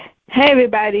Hey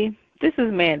everybody, this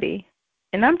is Mandy,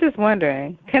 and I'm just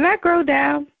wondering, can I grow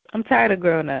down? I'm tired of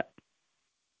growing up.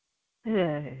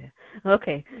 Yeah.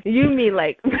 Okay. You mean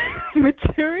like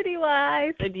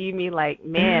maturity-wise, or do you mean like,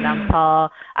 man, I'm tall.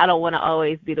 I don't want to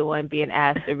always be the one being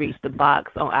asked to reach the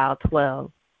box on aisle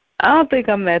 12. I don't think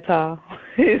I'm that tall.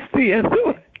 It's the other Okay.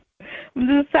 one. I'm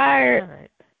just tired All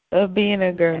right. of being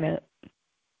a grown Okay. up.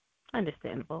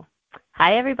 Understandable.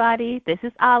 Hi, everybody. This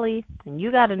is Ollie, and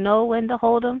you got to know when to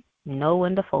hold 'em, know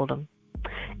when to fold 'em.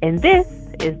 And this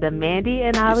is the Mandy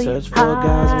and You Ollie search for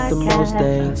guys with the most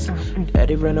things. podcast.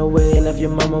 Daddy ran away, left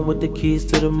your mama with the keys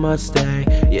to the Mustang.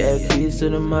 Yeah, keys to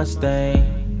the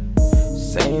Mustang.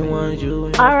 Same ones you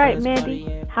and your All right, friends Mandy,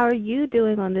 partying. how are you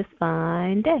doing on this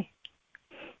fine day?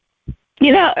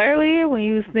 You know, earlier when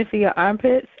you were sniffing your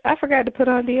armpits, I forgot to put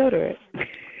on deodorant.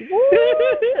 Woo!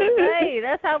 Hey,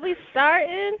 that's how we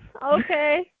starting?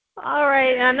 Okay. All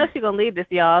right. And I know she's going to leave this,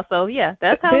 y'all. So, yeah,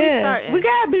 that's how we Yeah, we starting.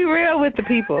 gotta be real with the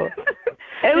people.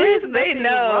 At There's least they nothing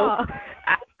know. wrong.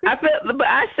 I feel, but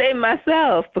I say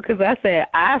myself because I said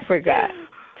I forgot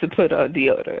to put on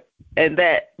deodorant, and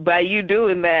that by you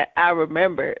doing that, I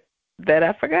remembered that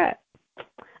I forgot.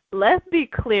 Let's be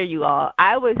clear, you all.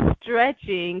 I was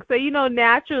stretching. So,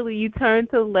 naturally you turn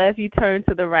to the left, you turn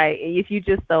to the right. And if you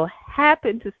just so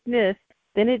happen to sniff,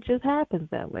 then it just happens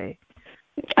that way.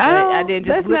 But I didn't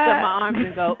just That's lift up not. my arms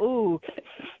and go, ooh,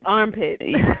 armpit.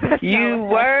 That's not You what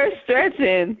were happened.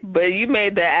 stretching, but you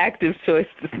made the active choice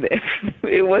to sniff.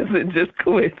 It wasn't just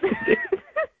coincidence.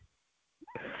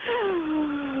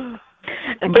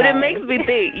 But it makes Okay. me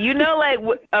think.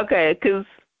 Okay, because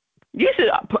you should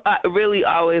really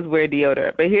always wear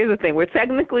deodorant. But here's the thing: we're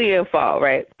technically in fall,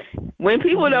 right? When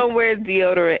people Mhm. don't wear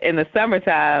deodorant in the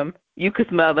summertime, you could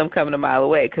smell them coming a mile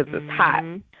away because it's hot.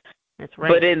 Mhm. That's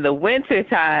But right. in the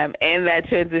wintertime and that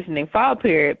transitioning fall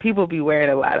period, people be wearing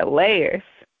a lot of layers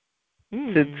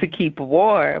to Mm. keep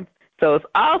warm. So it's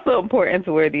also important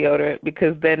to wear deodorant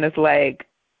because then it's like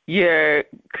you're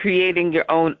creating your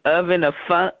own oven of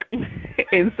funk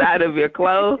inside of your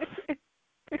clothes.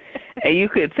 And you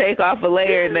could take off a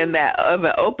layer and then that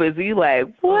oven opens. You like,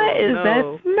 what Oh is that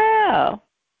no! smell?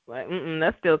 Like,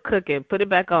 that's still cooking. Put it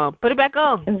back on. Put it back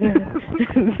on.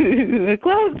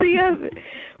 Close the oven.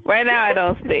 Right now I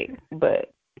don't stink, but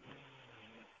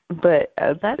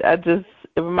That's I just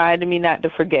it reminded me not to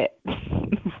forget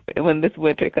when this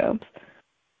winter comes.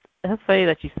 that's funny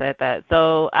that you said that.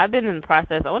 So I've been in the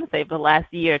process. I want to say for the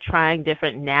last year trying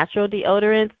different natural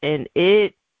deodorants, and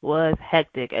it was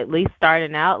hectic. At least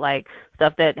starting out, like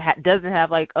stuff that doesn't have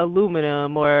like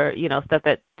aluminum or stuff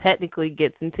that technically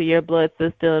gets into your blood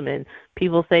system, and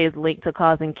people say is linked to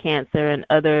causing cancer and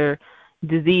other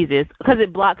diseases because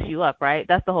it blocks you up, right?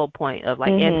 That's the whole point of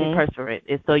like Mhm. antiperspirant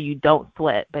is so you don't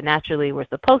sweat, but naturally we're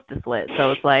supposed to sweat.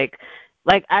 So it's like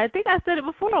I think I said it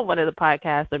before on one of the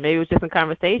podcasts, or maybe it was just in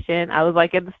conversation. I was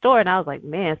like at the store and I was like,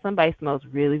 man, somebody smells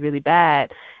really, really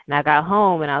bad. And I got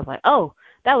home and I was like, oh,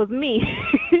 that was me.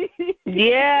 It was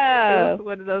Yeah.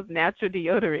 one of those natural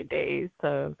deodorant days.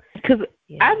 So Because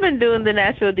yeah. I've been doing the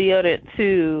natural deodorant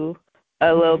too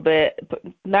a little Mhm. bit, but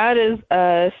not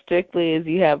as strictly as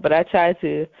you have. But I try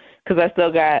to because I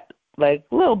still got like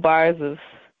little bars of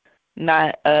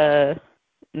not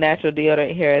natural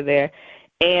deodorant here or there,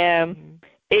 and Mhm.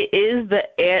 it's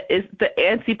the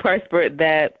antiperspirant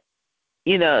that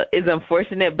is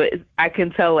unfortunate, but I can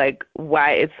tell like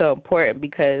why it's so important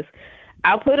because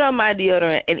I'll put on my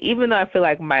deodorant, and even though I feel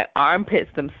like my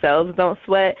armpits themselves don't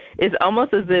sweat, it's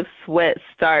almost as if sweat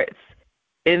starts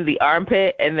in the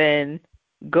armpit and then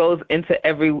goes into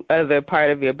every other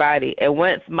part of your body. And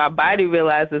once my body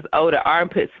realizes, oh, the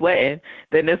armpit's sweating,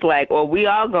 then it's like, well, we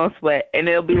all gonna sweat, and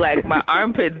it'll be like my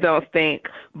armpits don't stink,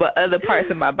 but other parts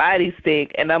of my body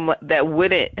stink, and that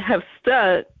wouldn't have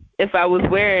stuck if I was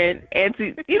wearing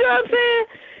anti. You know what I'm saying?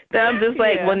 Then I'm just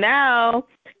like, well, Yeah. now.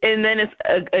 And then it's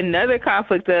another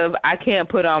conflict of I can't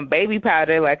put on baby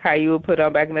powder like how you would put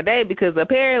on back in the day because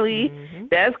apparently Mhm.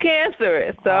 that's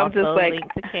cancerous. So I'm just Also like,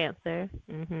 linked to cancer.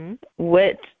 Mhm.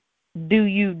 what do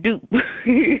you do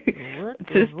What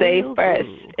the to stay fresh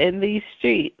hoo-hoo? in these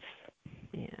streets?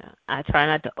 Yeah, I try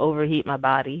not to overheat my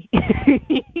body,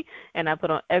 and I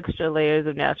put on extra layers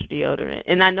of natural deodorant.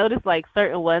 And I noticed like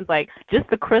certain ones, like just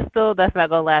the crystal, that's not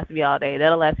gonna last me all day.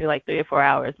 That'll last me like 3 or 4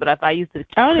 hours. But if I use the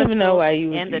I don't even know crystal why you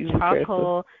would and the use a crystal.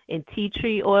 charcoal and tea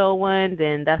tree oil one,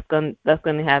 then that's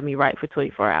gonna have me right for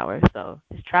 24 hours. So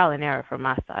it's trial and error from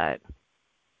my side.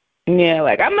 Yeah,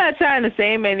 like I'm not trying to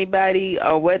shame anybody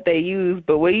on what they use,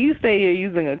 but when you say you're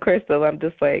using a crystal, I'm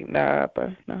just like, nah,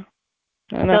 bro, no,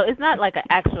 no, So no. it's not like an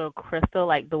actual crystal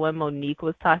like the one Monique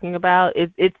was talking about.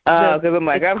 It's Because I'm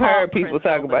like, it's I've called heard people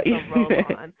talk crystal, but about it's you. a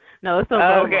roll on. No, it's a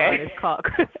aroma. Okay. It's called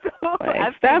Crystal.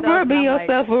 Like, stop rubbing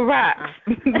yourself with rocks.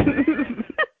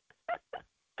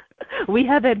 We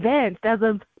have advanced as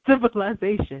a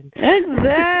civilization.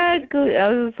 Exactly. I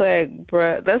was just like,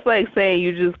 bruh, that's like saying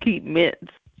you just keep mint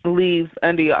leaves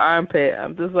under your armpit.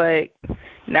 I'm just like,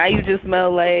 now you just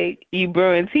smell like you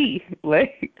brewing tea,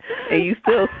 like, and you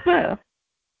still smell.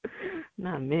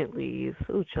 Not mint leaves.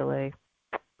 Ooh, Chile.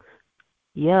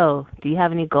 Yo, do you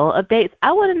have any goal updates?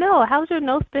 I want to know, how's your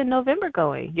No Spin November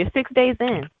going? You're 6 days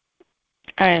in.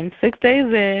 I am 6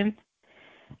 days in.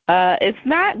 It's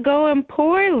not going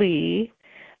poorly.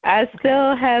 I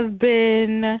still have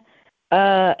been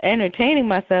entertaining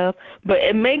myself, but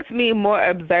it makes me more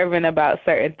observant about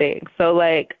certain things. So,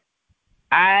 like,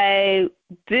 I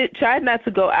did try not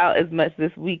to go out as much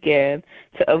this weekend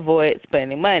to avoid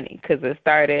spending money because it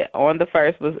started on the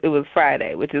first. It was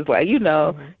Friday, which is like,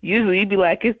 usually you'd be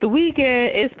like, it's the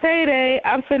weekend, it's payday,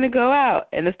 I'm finna go out,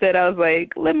 and instead I was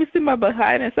like, let me sit my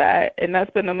behind inside and not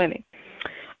spend no money.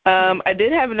 I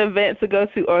did have an event to go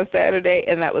to on Saturday,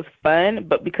 and that was fun,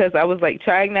 but because I was like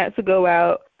trying not to go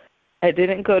out, I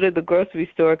didn't go to the grocery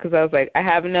store because I was like, I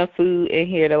have enough food in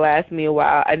here to last me a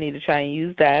while. I need to try and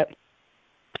use that.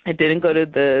 I didn't go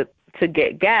to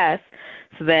get gas.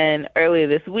 So then earlier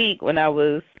this week when I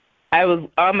was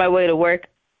on my way to work.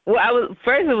 Well, it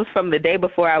was from the day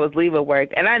before I was leaving work,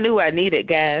 and I knew I needed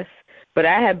gas, but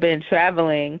I had been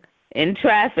traveling in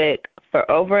traffic for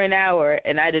over an hour,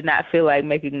 and I did not feel like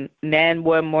making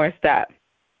one more stop.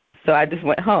 So I just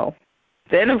went home.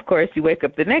 Then, of course, you wake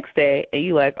up the next day, and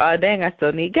you like, oh, dang, I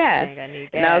still need gas. Dang, I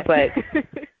need gas.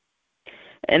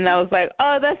 And I was like,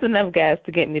 oh, that's enough gas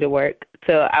to get me to work.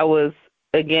 So I was,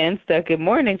 again, stuck in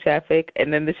morning traffic,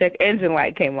 and then the check engine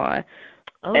light came on.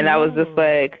 And I was just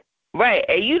like, right,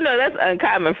 and that's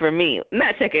uncommon for me.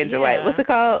 Not check engine light. What's it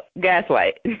called? Gas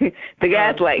light. The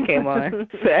gas light came on.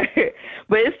 So,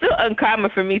 but it's still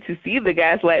uncommon for me to see the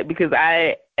gas light because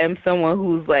I am someone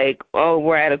who's like, oh,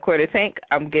 we're at a quarter tank,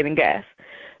 I'm getting gas.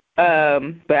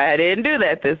 But I didn't do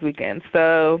that this weekend.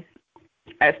 So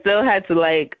I still had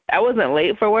to, I wasn't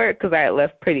late for work because I had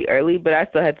left pretty early, but I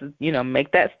still had to,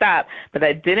 make that stop. But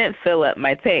I didn't fill up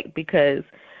my tank because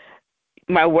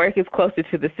my work is closer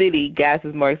to the city. Gas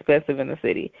is more expensive in the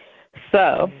city.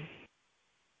 So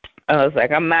I was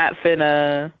like, I'm not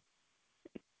finna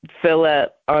fill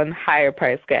up on higher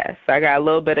price gas. So I got a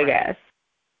little bit of gas.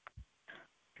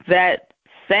 That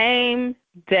same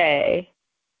day,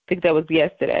 I think that was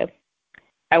yesterday,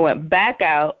 I went back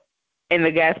out and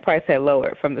the gas price had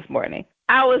lowered from this morning.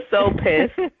 I was so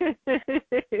pissed.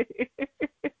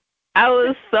 I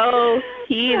was so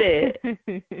heated.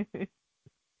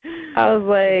 I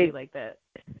was like that.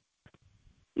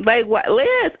 Like what?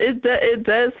 Yes, it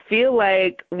does feel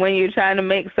like when you're trying to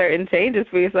make certain changes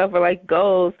for yourself or like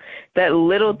goals, that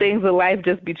little things in life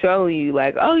just be trolling you.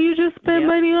 Like, oh, you just spent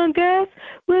money on gas?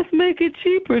 Let's make it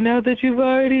cheaper now that you've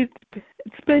already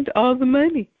spent all the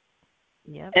money.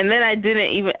 Yep. And then I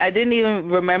didn't even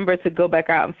remember to go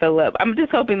back out and fill up. I'm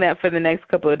just hoping that for the next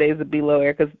couple of days it'll be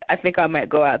lower because I think I might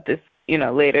go out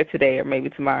later today or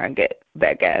maybe tomorrow and get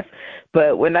that gas.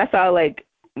 But when I saw late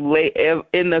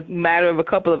in the matter of a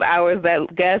couple of hours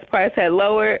that gas price had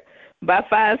lowered by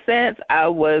 5 cents, I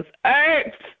was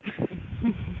irked.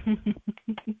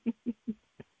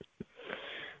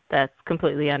 That's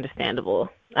completely understandable.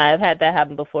 I've had that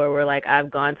happen before where I've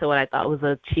gone to what I thought was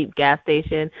a cheap gas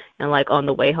station and on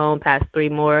the way home past 3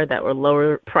 more that were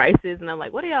lower prices and I'm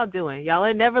like, what are y'all doing? Y'all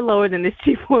are never lower than this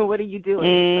cheap one. What are you doing?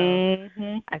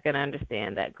 Mm-hmm. So I can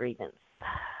understand that grievance.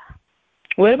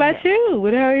 What about you?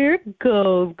 What are your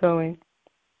goals going?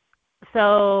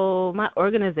 So my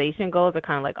organization goals are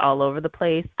kind of all over the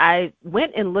place. I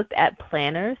went and looked at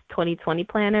planners, 2020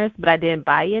 planners, but I didn't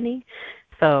buy any.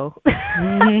 So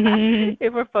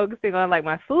if we're focusing on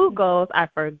my food goals, I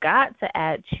forgot to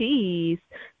add cheese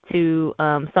to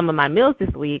some of my meals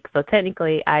this week. So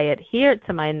technically I adhered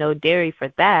to my no dairy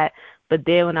for that. But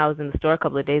then when I was in the store a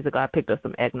couple of days ago, I picked up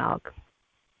some eggnog.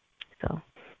 So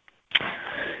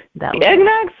that was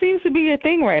eggnog seems to be your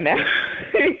thing right now.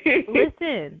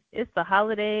 Listen, it's the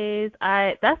holidays.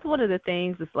 That's one of the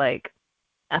things. It's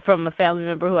from a family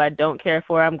member who I don't care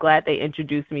for. I'm glad they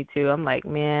introduced me to. I'm like,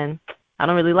 man, I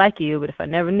don't really like you, but if I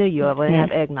never knew you, I wouldn't have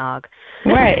eggnog.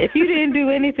 Right. If you didn't do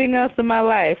anything else in my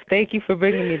life, thank you for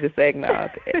bringing me this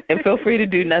eggnog. And feel free to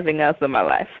do nothing else in my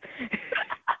life.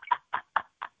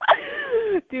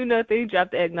 Do nothing,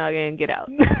 drop the eggnog and get out.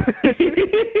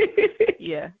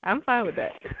 Yeah, I'm fine with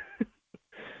that.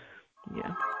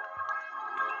 Yeah.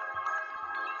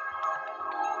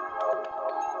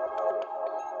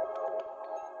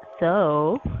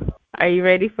 So, are you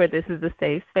ready for This is a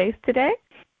Safe Space today?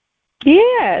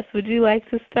 Yes. Would you like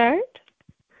to start?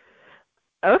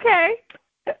 Okay.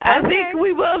 I think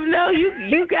we both know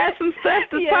you got some stuff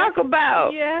to talk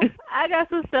about. Yeah, I got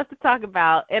some stuff to talk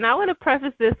about. And I want to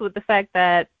preface this with the fact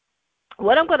that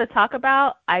what I'm going to talk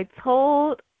about, I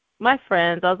told my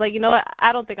friends, I was like, you know what,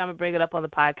 I don't think I'm going to bring it up on the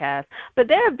podcast. But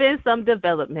there have been some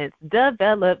developments.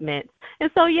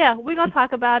 And so, yeah, we're going to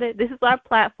talk about it. This is our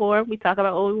platform. We talk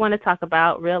about what we want to talk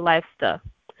about, real life stuff.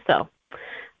 So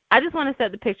I just want to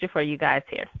set the picture for you guys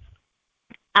here.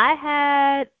 I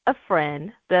had a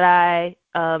friend that I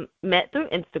met through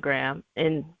Instagram,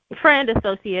 and friend,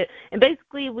 associate, and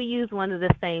basically we use one of the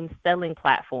same selling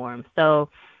platforms. So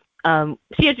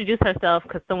she introduced herself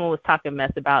because someone was talking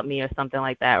mess about me or something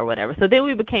like that or whatever. So then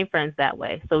we became friends that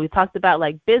way. So we talked about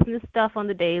like business stuff on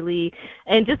the daily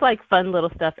and just like fun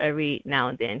little stuff every now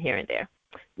and then here and there.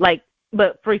 Like,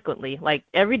 but frequently, like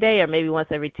every day or maybe once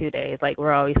every 2 days, like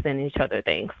we're always sending each other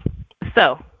things.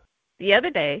 So the other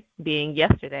day, being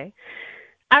yesterday,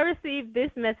 I received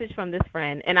this message from this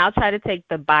friend, and I'll try to take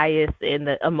the bias and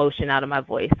the emotion out of my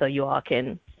voice so you all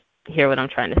can hear what I'm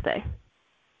trying to say.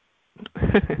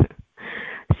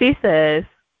 She says,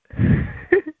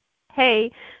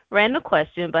 hey, random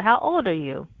question, but how old are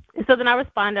you? And so then I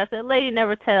responded, I said, lady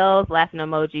never tells, laughing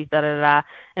emojis, da-da-da.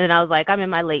 And then I was like, I'm in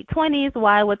my late 20s.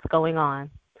 Why? What's going on?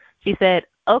 She said,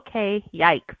 okay,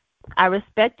 yikes. I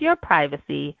respect your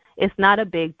privacy. It's not a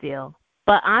big deal.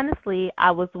 But honestly,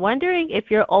 I was wondering if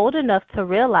you're old enough to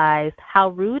realize how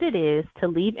rude it is to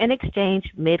leave an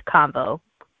exchange mid-combo.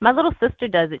 My little sister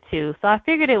does it too, so I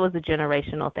figured it was a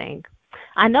generational thing.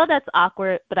 I know that's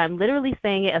awkward, but I'm literally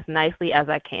saying it as nicely as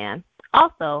I can.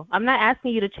 Also, I'm not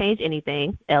asking you to change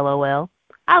anything, LOL.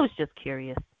 I was just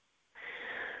curious.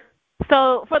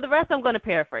 So for the rest, I'm going to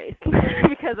paraphrase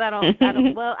because I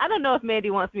don't know if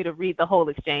Mandy wants me to read the whole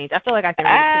exchange. I feel like I can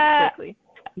read it pretty quickly,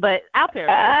 but I'll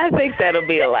paraphrase. I think that'll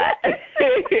be a lot.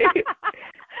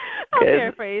 I'll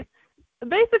paraphrase.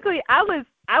 Basically, I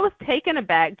was taken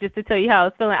aback, just to tell you how I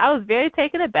was feeling. I was very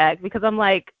taken aback because I'm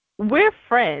like, we're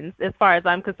friends as far as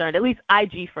I'm concerned, at least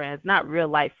IG friends, not real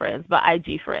life friends, but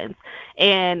IG friends.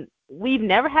 And we've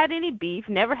never had any beef,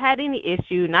 never had any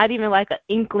issue, not even like an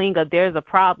inkling of there's a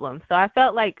problem. So I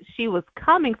felt like she was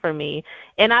coming for me.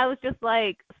 And I was just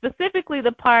like, specifically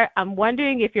the part, I'm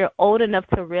wondering if you're old enough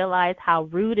to realize how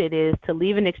rude it is to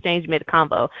leave an exchange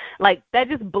mid-combo. Like, that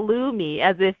just blew me,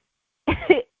 as if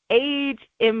age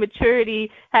and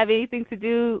maturity have anything to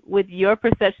do with your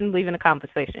perception of leaving a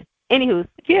conversation. Anywho,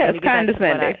 yeah, it's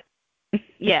condescending.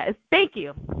 Yes, thank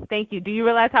you. Do you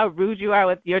realize how rude you are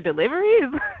with your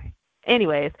deliveries?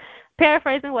 Anyways,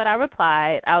 paraphrasing what I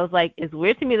replied, I was like, it's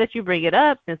weird to me that you bring it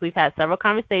up since we've had several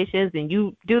conversations and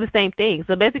you do the same thing.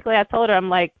 So basically I told her, I'm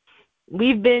like,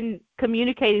 we've been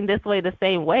communicating this way the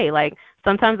same way. Like,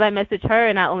 sometimes I message her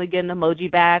and I only get an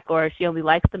emoji back, or she only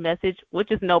likes the message,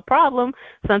 which is no problem.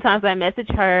 Sometimes I message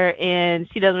her and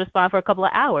she doesn't respond for a couple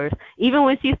of hours. Even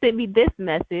when she sent me this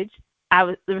message,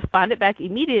 I responded back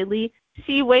immediately.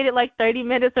 She waited like 30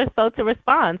 minutes or so to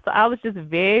respond. So I was just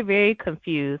very, very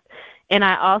confused. And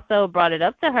I also brought it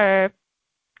up to her.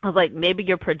 I was like, maybe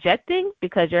you're projecting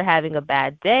because you're having a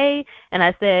bad day. And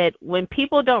I said, when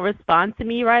people don't respond to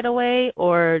me right away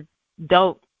or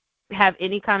don't have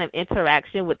any kind of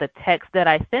interaction with the text that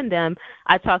I send them,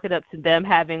 I chalk it up to them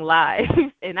having lives.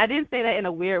 And I didn't say that in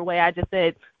a weird way. I just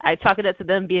said I chalk it up to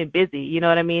them being busy, you know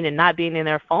what I mean, and not being in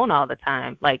their phone all the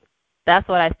time. Like, that's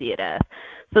what I see it as.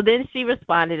 So then she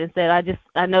responded and said,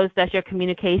 I noticed that's your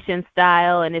communication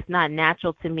style and it's not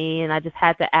natural to me, and I just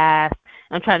had to ask.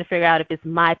 I'm trying to figure out if it's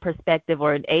my perspective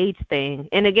or an age thing.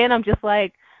 And again, I'm just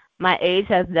like, my age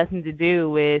has nothing to do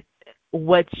with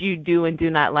what you do and do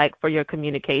not like for your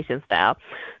communication style.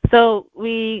 So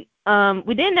we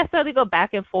didn't necessarily go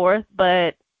back and forth,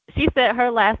 but she said her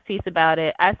last piece about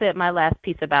it. I said my last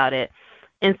piece about it.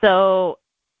 And so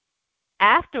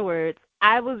afterwards,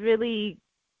 I was really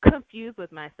confused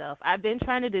with myself. I've been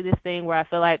trying to do this thing where I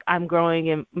feel like I'm growing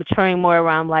and maturing more,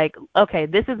 where I'm like, okay,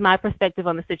 this is my perspective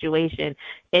on the situation.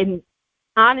 And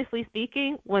honestly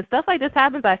speaking, when stuff like this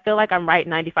happens, I feel like I'm right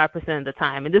 95% of the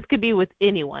time. And this could be with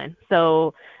anyone.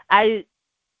 So I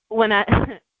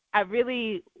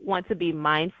really want to be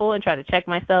mindful and try to check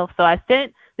myself. So I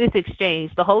sent this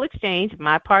exchange, the whole exchange,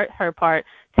 my part, her part,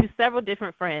 to several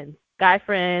different friends, guy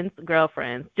friends,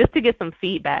 girlfriends, just to get some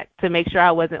feedback to make sure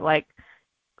I wasn't like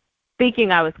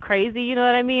thinking I was crazy, you know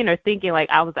what I mean, or thinking like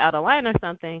I was out of line or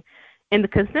something. And the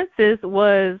consensus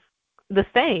was the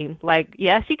same. Like,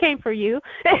 yeah, she came for you.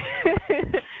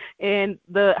 And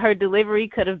her delivery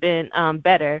could have been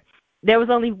better. There was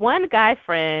only one guy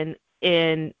friend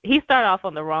and he started off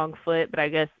on the wrong foot, but I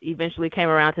guess eventually came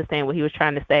around to saying what he was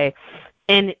trying to say.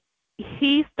 And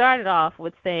he started off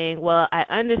with saying, well, I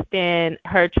understand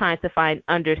her trying to find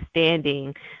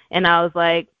understanding. And I was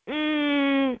like,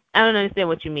 I don't understand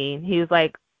what you mean. He was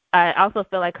like, I also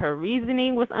feel like her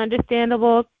reasoning was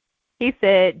understandable. He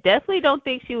said, definitely don't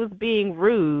think she was being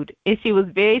rude, and she was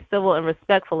very civil and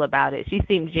respectful about it. She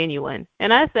seemed genuine.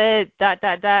 And I said, ...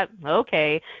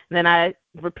 okay. And then I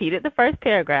repeated the first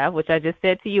paragraph, which I just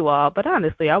said to you all, but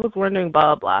honestly, I was wondering,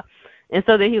 blah, blah. And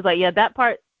so then he was like, yeah, that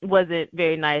part wasn't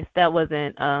very nice. That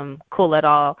wasn't cool at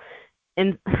all.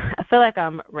 And I feel like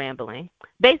I'm rambling.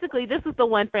 Basically, this is the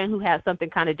one friend who had something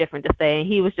kind of different to say, and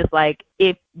he was just like,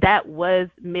 if that was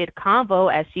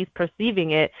mid-convo as she's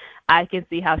perceiving it, I can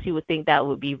see how she would think that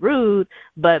would be rude,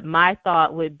 but my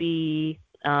thought would be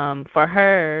for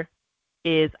her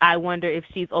is I wonder if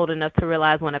she's old enough to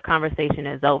realize when a conversation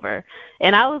is over.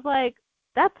 And I was like,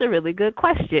 that's a really good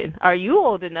question. Are you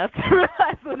old enough to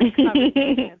realize when a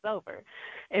conversation is over?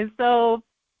 And so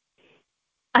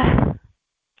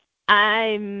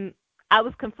I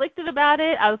was conflicted about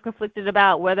it. I was conflicted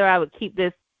about whether I would keep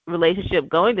this relationship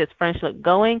going, this friendship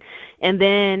going. And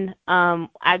then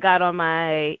I got on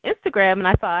my Instagram and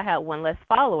I saw I had one less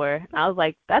follower. And I was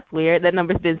like, that's weird. That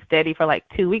number's been steady for like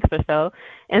 2 weeks or so.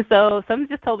 And so someone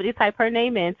just told me to type her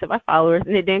name into my followers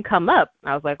and it didn't come up.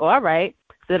 I was like, oh, all right.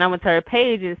 So then I went to her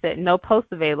page and it said no post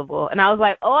available. And I was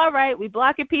like, oh, all right, we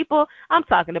blocking people. I'm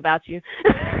talking about you.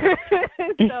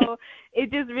 So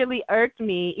it just really irked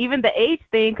me, even the age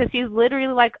thing, because she's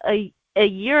literally like a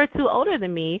year or two older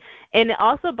than me. And it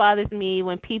also bothers me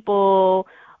when people,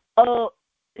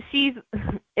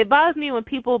 it bothers me when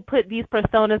people put these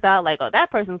personas out like, oh,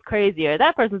 that person's crazy, or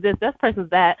that person's this, that person's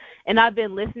that. And I've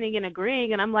been listening and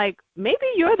agreeing, and I'm like, maybe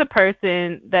you're the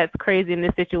person that's crazy in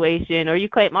this situation, or you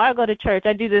claim, oh, I go to church,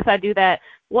 I do this, I do that.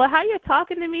 Well, how you're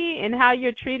talking to me and how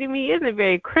you're treating me isn't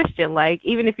very Christian-like,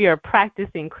 even if you're a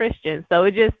practicing Christian. So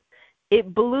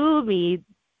it blew me.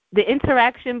 The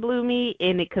interaction blew me,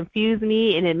 and it confused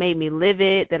me, and it made me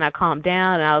livid. Then I calmed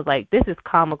down, and I was like, this is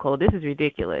comical. This is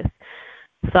ridiculous.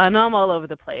 So I know I'm all over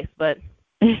the place, but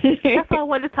that's all I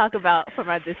wanted to talk about for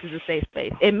my This Is a Safe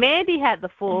Space. And Mandy had the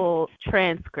full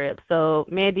transcript. So,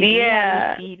 Mandy, do you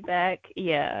have any feedback?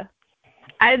 Yeah.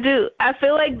 I do. I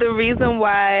feel like the reason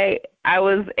why I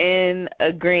was in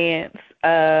agreement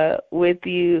with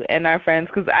you and our friends,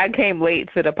 because I came late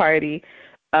to the party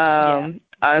on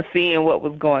seeing what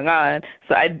was going on.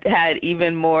 So I had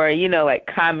even more, like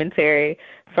commentary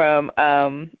from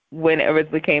when it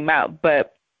originally came out.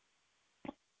 But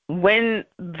when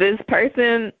this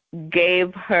person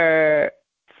gave her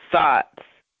thoughts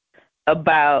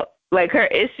about, like, her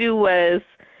issue was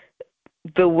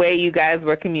the way you guys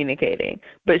were communicating,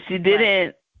 but she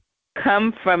didn't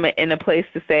come from it in a place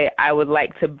to say, I would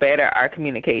like to better our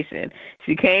communication.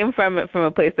 She came from it from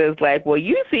a place that was like, well,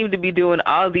 you seem to be doing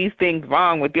all these things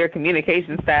wrong with your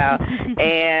communication style,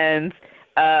 and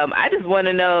I just want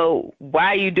to know, why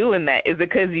are you doing that? Is it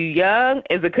because you young?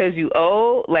 Is it because you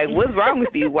old? Like, what's wrong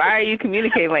with you? Why are you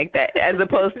communicating like that? As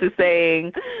opposed to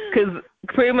saying, because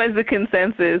pretty much the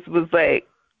consensus was like,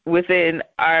 within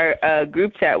our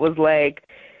group chat was like,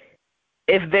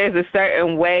 if there's a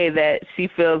certain way that she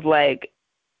feels like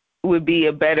would be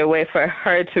a better way for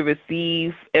her to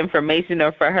receive information,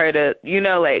 or for her to,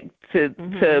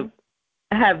 to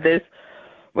have this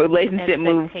relationship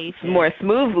move more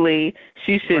smoothly,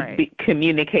 she should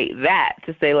communicate that,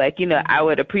 to say, like, I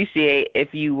would appreciate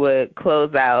if you would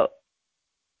close out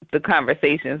the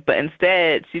conversations. But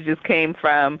instead, she just came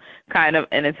from kind of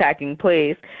an attacking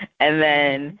place, and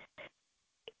then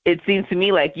it seemed to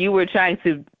me like you were trying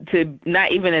to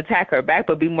not even attack her back,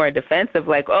 but be more defensive,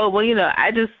 like, oh, well, I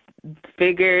just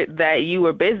figured that you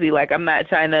were busy. Like, I'm not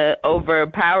trying to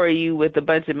overpower you with a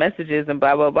bunch of messages and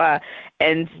blah, blah, blah.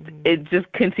 And it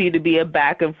just continued to be a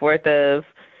back and forth of,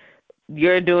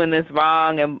 you're doing this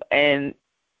wrong and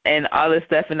all this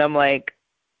stuff. And I'm like,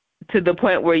 to the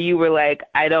point where you were like,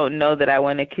 I don't know that I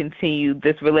want to continue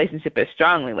this relationship as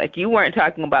strongly. Like, you weren't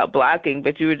talking about blocking,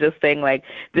 but you were just saying, like,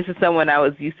 this is someone I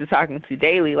was used to talking to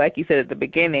daily, like you said at the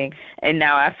beginning, and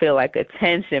now I feel like a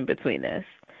tension between us.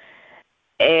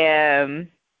 And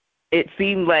it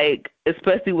seemed like,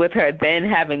 especially with her then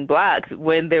having blocks,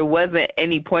 when there wasn't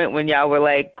any point when y'all were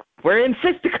like, we're in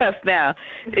fisticuffs now.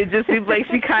 It just seems like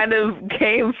she kind of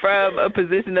came from a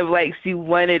position of, like, she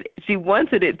wanted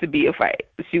it to be a fight.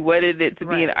 She wanted it to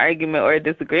be an argument or a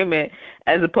disagreement,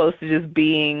 as opposed to just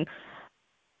being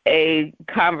a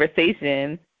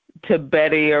conversation to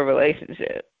better your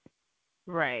relationship.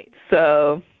 Right.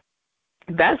 So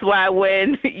That's why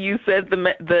when you said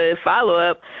the follow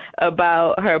up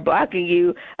about her blocking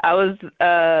you, I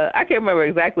can't remember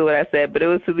exactly what I said, but it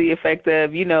was to the effect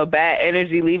of, bad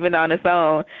energy leaving on its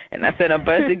own. And I sent a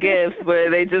bunch of gifts where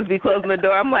they just be closing the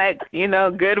door. I'm like,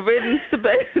 good riddance to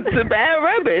bad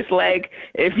rubbish. Like,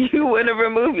 if you want to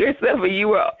remove yourself and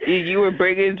you were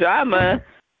bringing drama,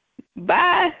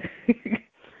 bye.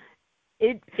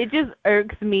 It just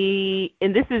irks me,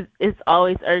 and it's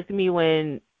always irked me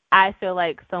when I feel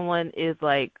like someone is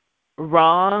like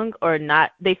wrong or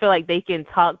not. They feel like they can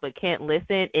talk but can't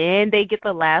listen, and they get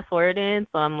the last word in.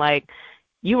 So I'm like,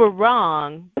 you were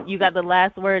wrong. You got the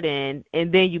last word in,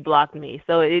 and then you blocked me.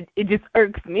 So it just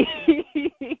irks me.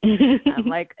 I'm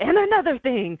like, and another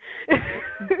thing,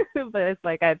 but it's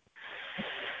like it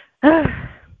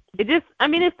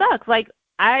sucks. Like,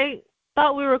 I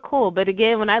thought we were cool, but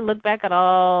again, when I look back at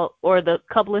all or the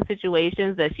couple of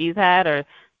situations that she's had or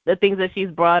the things that she's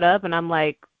brought up, and I'm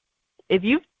like, if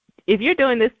you're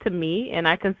doing this to me and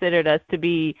I considered us to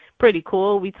be pretty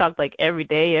cool, we talked like every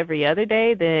day, every other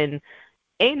day, then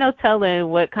ain't no telling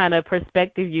what kind of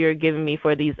perspective you're giving me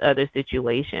for these other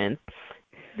situations.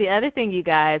 The other thing, you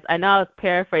guys, I know I was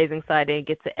paraphrasing so I didn't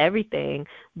get to everything,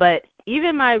 but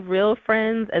even my real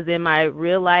friends, as in my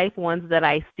real life ones that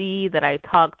I see, that I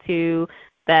talk to,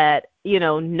 that,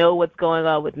 know what's going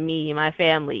on with me, my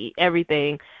family,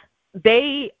 everything,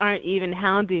 they aren't even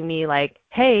hounding me like,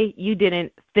 hey, you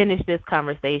didn't finish this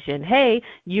conversation. Hey,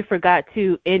 you forgot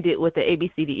to end it with the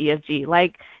ABCDEFG.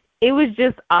 Like, it was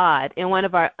just odd. And one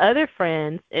of our other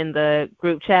friends in the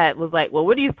group chat was like, well,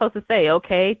 what are you supposed to say?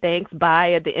 Okay, thanks,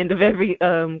 bye, at the end of every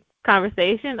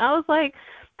conversation. I was like,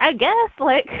 I guess,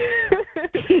 like,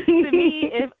 to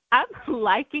me, if I'm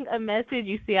liking a message,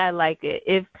 you see I like it.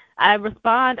 If I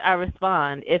respond, I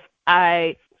respond. If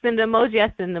I send an emoji,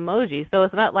 I send an emoji. So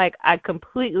it's not like I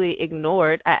completely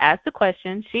ignored. I asked the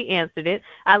question, she answered it.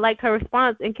 I liked her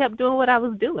response and kept doing what I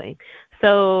was doing.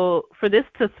 So for this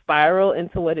to spiral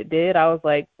into what it did, I was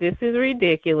like, this is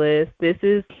ridiculous. This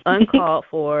is uncalled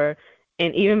for.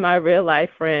 And even my real life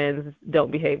friends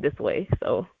don't behave this way.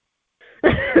 So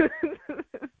it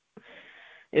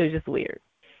was just weird.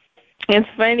 It's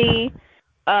funny.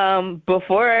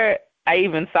 Before I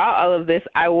even saw all of this,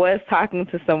 I was talking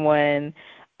to someone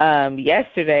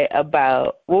yesterday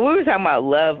about, we were talking about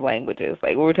love languages.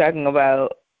 Like, we were talking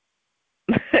about,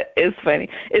 it's funny.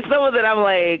 It's someone that I'm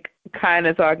like kind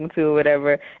of talking to or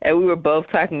whatever, and we were both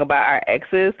talking about our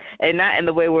exes, and not in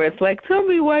the way where it's like, tell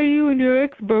me why you and your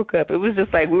ex broke up. It was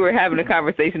just like we were having a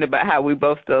conversation about how we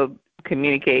both still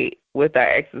communicate with our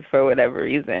exes for whatever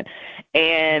reason.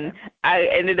 And I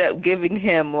ended up giving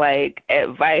him like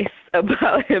advice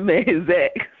about him and his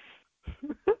ex.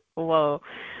 Whoa.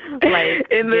 Like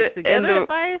get together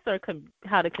advice or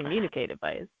how to communicate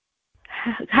advice?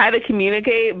 How to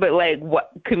communicate, but like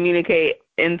what communicate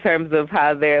in terms of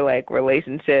how their like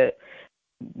relationship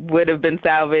would have been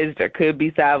salvaged or could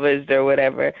be salvaged or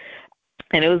whatever.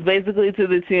 And it was basically to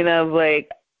the tune of like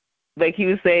he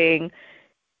was saying,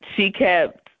 she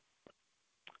kept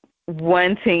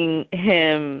wanting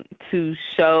him to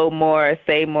show more,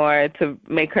 say more, to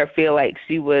make her feel like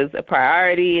she was a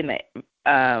priority, and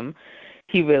that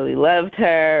he really loved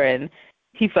her, and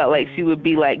he felt like she would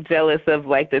be like jealous of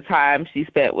like the time he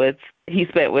spent with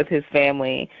his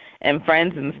family and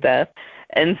friends and stuff.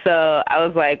 And so I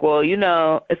was like, well,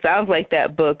 it sounds like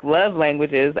that book, Love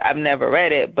Languages, I've never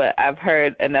read it, but I've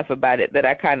heard enough about it that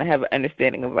I kind of have an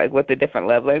understanding of like what the different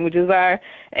love languages are.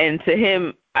 And to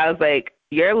him, I was like,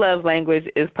 your love language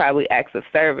is probably acts of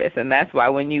service. And that's why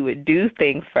when you would do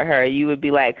things for her, you would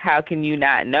be like, how can you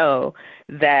not know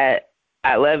that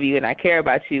I love you and I care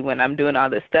about you when I'm doing all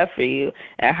this stuff for you?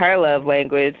 And her love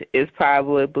language is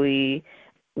probably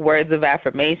words of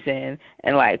affirmation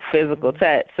and like physical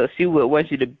touch. So she would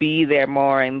want you to be there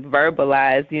more and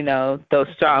verbalize, those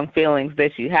strong feelings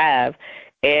that you have.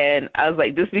 And I was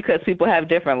like, just because people have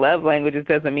different love languages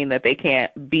doesn't mean that they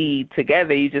can't be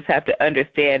together. You just have to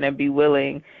understand and be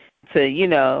willing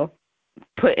to,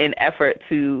 put in effort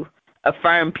to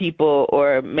affirm people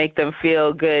or make them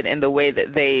feel good in the way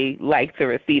that they like to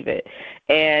receive it.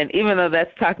 And even though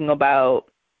that's talking about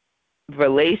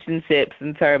relationships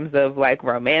in terms of like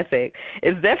romantic,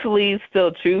 it's definitely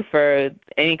still true for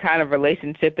any kind of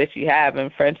relationship that you have,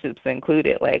 and friendships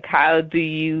included. Like, how do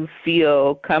you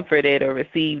feel comforted or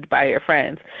received by your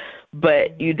friends?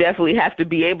 But you definitely have to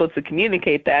be able to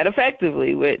communicate that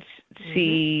effectively, which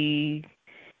she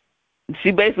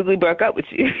basically broke up with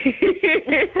you.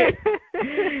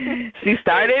 She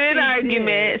started an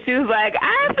argument. She was like,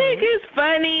 I think it's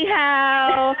funny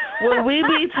how when we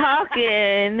be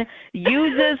talking,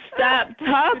 you just stop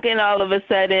talking all of a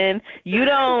sudden. You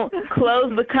don't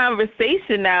close the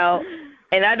conversation out.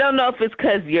 And I don't know if it's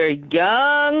because you're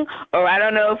young, or I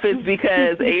don't know if it's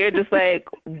because you're just like,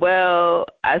 well,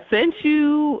 I sent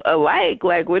you a like.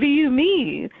 Like, what do you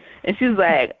mean? And she's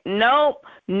like, nope,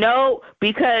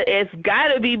 because it's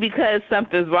got to be because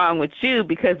something's wrong with you,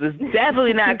 because it's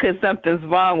definitely not because something's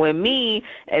wrong with me.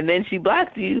 And then she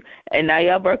blocked you, and now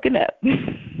y'all broken up.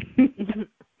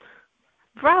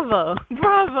 Bravo.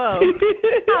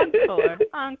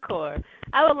 Encore.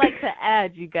 I would like to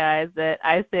add, you guys, that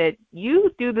I said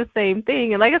you do the same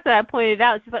thing. And like I said, I pointed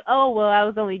out, she's like, oh, well, I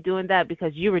was only doing that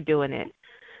because you were doing it.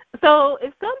 So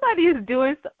if somebody is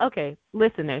doing, okay,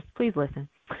 listeners, please listen.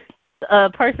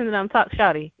 Person that I'm talking,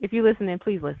 Shawty, if you're listening,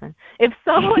 please listen. If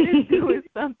someone is doing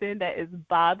something that is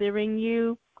bothering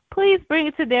you, please bring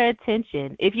it to their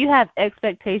attention. If you have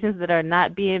expectations that are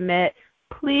not being met,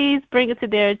 please bring it to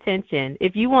their attention.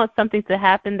 If you want something to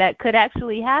happen that could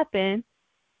actually happen,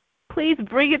 please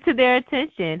bring it to their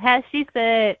attention. Has she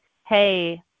said,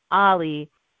 hey, Ollie,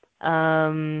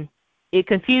 it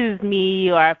confuses me,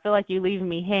 or I feel like you're leaving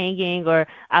me hanging, or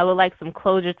I would like some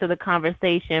closure to the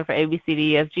conversation for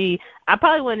ABCDEFG, I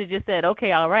probably wouldn't have just said,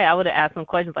 okay, all right. I would have asked some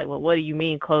questions like, well, what do you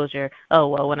mean closure? Oh,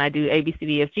 well, when I do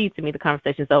ABCDEFG, to me, the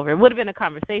conversation's over. It would have been a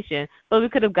conversation, but we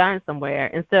could have gone somewhere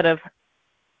instead of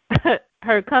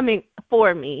her coming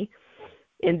for me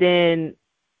and then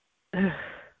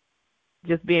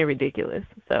just being ridiculous.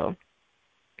 So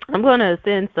I'm gonna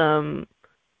send some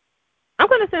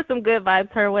good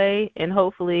vibes her way, and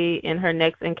hopefully in her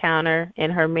next encounter, in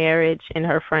her marriage, in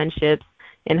her friendships,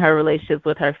 in her relationships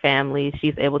with her family,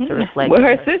 she's able to reflect. With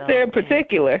her sister in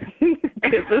particular,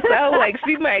 because it sounds like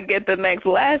she might get the next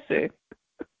lashing.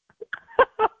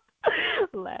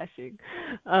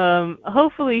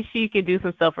 Hopefully she can do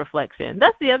some self-reflection.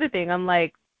 That's the other thing. I'm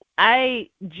like, I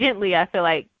feel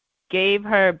like gave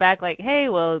her back like, hey,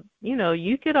 well,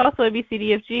 you could also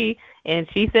ABCDFG, and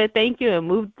she said thank you and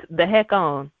moved the heck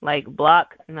on, like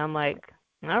block. And I'm like,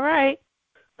 all right.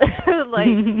 All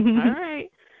right.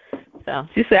 So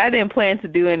she said, I didn't plan to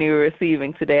do any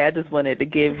receiving today. I just wanted to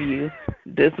give you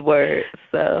this word.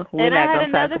 So we're not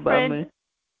going to talk about me.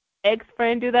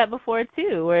 Ex-friend do that before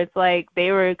too, where it's like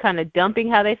they were kind of dumping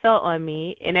how they felt on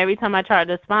me, and every time I tried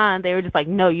to respond, they were just like,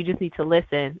 no, you just need to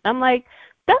listen. I'm like,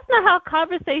 that's not how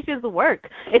conversations work,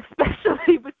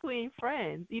 especially between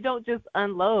friends. You don't just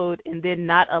unload and then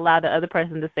not allow the other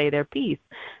person to say their piece.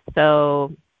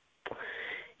 So,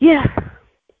 yeah,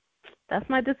 that's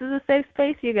this is a safe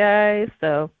space, you guys.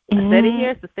 So I said it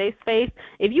here, it's a safe space.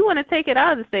 If you want to take it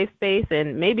out of the safe space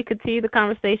and maybe continue the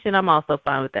conversation, I'm also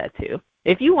fine with that too.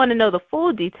 If you want to know the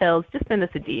full details, just send us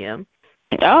a DM.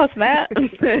 Oh, snap.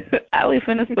 Allie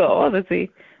finna spill all the tea.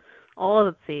 All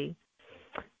the tea.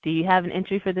 Do you have an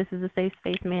entry for This Is a Safe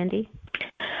Space, Mandy?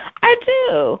 I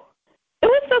do. It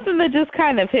was something that just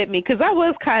kind of hit me because I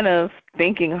was kind of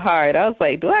thinking hard. I was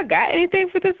like, do I got anything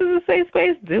for This Is a Safe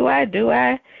Space? Do I?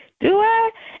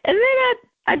 And then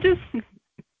I just,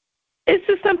 it's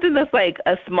just something that's like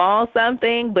a small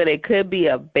something, but it could be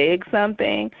a big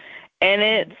something. And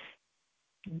it's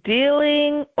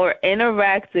dealing or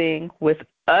interacting with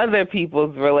other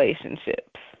people's relationships.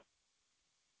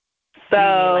 So,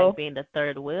 you mean like being the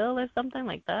third wheel or something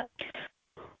like that?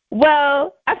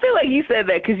 Well, I feel like you said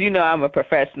that because I'm a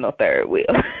professional third wheel.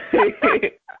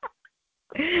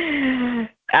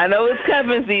 I know it's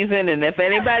cuffing season, and if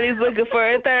anybody's looking for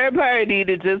a third party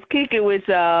to just kick it with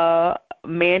y'all,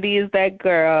 Mandy is that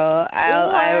girl.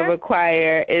 I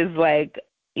require is like,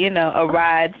 a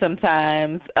ride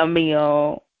sometimes, a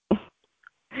meal.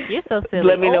 You're so silly.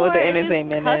 Let me know what the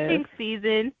entertainment is. Cuffing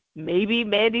season. Maybe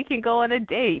Mandy can go on a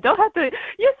date. Don't have to.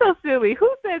 You're so silly.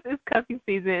 Who says it's cuffing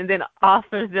season and then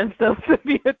offers themselves to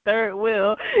be a third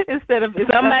wheel instead of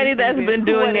somebody that's been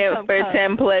doing it for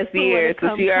 10+ years,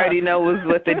 so she already knows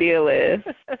what the deal is.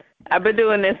 I've been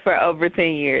doing this for over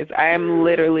 10 years. I am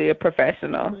literally a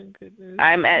professional. Oh,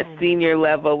 I'm at senior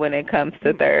level when it comes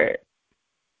to third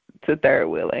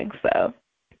wheeling. So.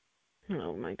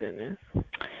 Oh my goodness.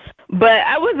 But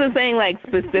I wasn't saying like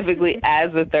specifically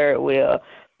as a third wheel,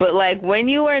 but like when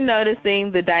you are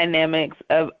noticing the dynamics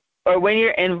of, or when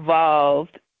you're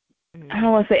involved, I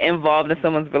don't want to say involved in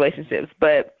someone's relationships,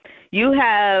 but you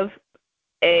have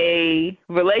a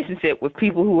relationship with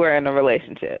people who are in a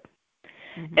relationship.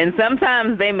 Mm-hmm. And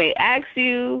sometimes they may ask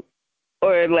you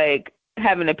or like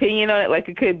have an opinion on it. Like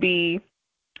it could be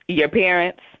your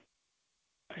parents.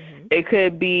 Mm-hmm. It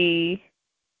could be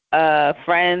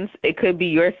friends. It could be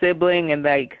your sibling and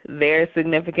like their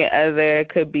significant other. It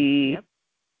could be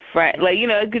friend. Like,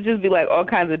 it could just be like all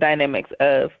kinds of dynamics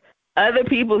of other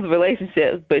people's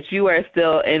relationships, but you are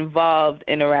still involved,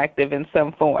 interactive in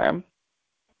some form.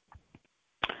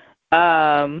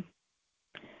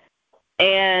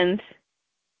 And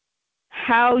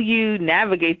how you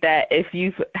navigate that if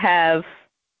you have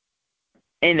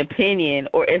an opinion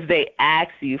or if they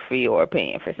ask you for your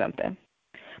opinion for something.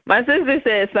 My sister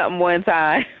said something one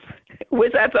time,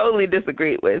 which I totally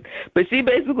disagreed with, but she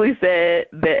basically said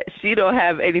that she don't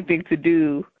have anything to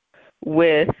do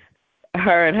with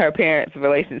her and her parents'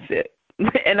 relationship.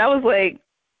 And I was like,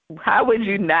 how would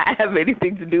you not have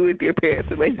anything to do with your parents'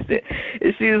 relationship?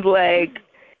 And she was like,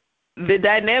 the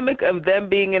dynamic of them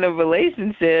being in a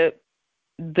relationship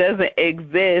doesn't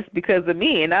exist because of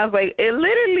me. And I was like, it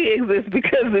literally exists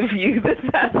because of you. But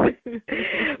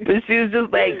she was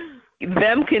just like,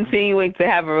 them continuing to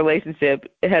have a relationship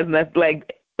has nothing,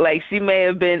 like she may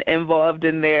have been involved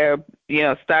in their,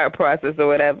 start process or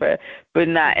whatever, but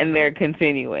not in their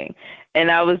continuing. And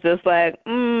I was just like,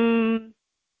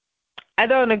 I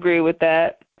don't agree with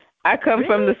that. I come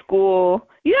from the school.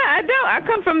 Yeah, I don't. I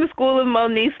come from the school of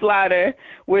Monique Slaughter,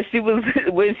 where she was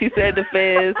when she said to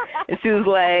Fizz, and she was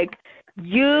like,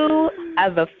 "You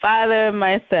are the father of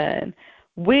my son.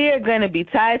 We are going to be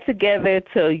tied together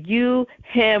till you,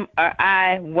 him, or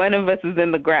I, one of us is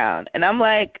in the ground." And I'm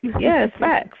like, yeah, it's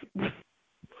facts.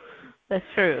 That's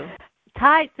true.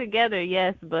 Tied together,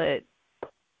 yes, but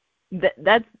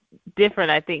that's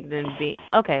different, I think, than being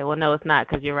okay. Well, no, it's not,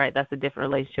 because you're right. That's a different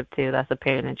relationship too. That's a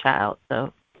parent and child.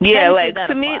 So yeah, like that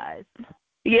to applies. me,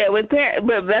 yeah, with parents.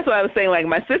 But that's what I was saying. Like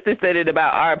my sister said it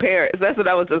about our parents. That's what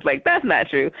I was just like. That's not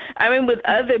true. I mean, with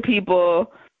other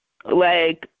people,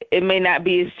 like it may not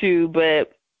be as true,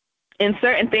 but in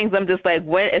certain things, I'm just like,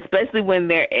 especially when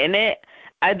they're in it,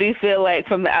 I do feel like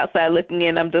from the outside looking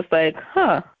in, I'm just like,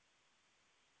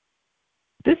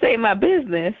 this ain't my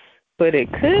business, but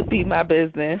it could be my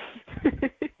business.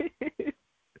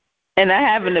 And I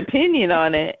have an opinion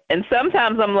on it. And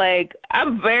sometimes I'm like,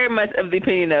 I'm very much of the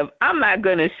opinion of I'm not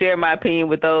going to share my opinion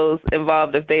with those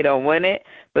involved if they don't want it.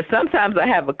 But sometimes I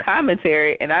have a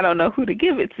commentary and I don't know who to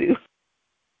give it to.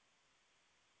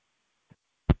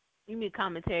 You mean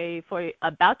commentary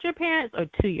about your parents or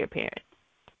to your parents?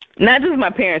 Not just my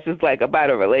parents, it's like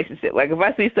about a relationship. Like if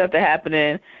I see stuff that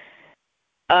happening,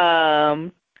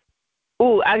 I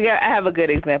have a good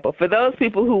example. For those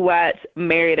people who watch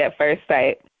Married at First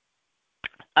Sight,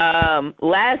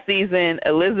 last season,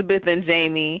 Elizabeth and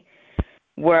Jamie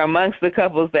were amongst the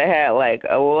couples that had like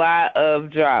a lot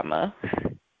of drama.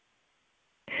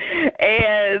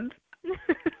 And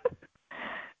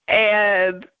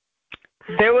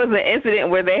there was an incident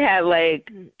where they had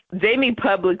like Jamie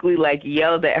publicly like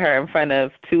yelled at her in front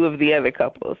of two of the other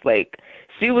couples. Like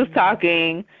she was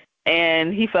talking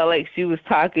and he felt like she was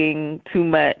talking too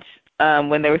much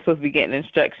when they were supposed to be getting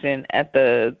instruction at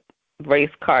the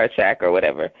race car track or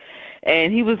whatever.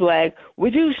 And he was like,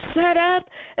 "Would you shut up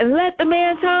and let the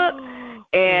man talk?"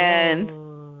 And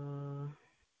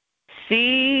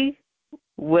she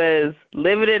was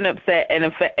livid and upset, and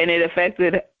it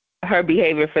affected her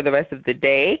behavior for the rest of the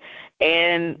day,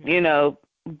 and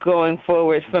going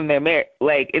forward from their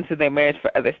into their marriage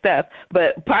for other stuff.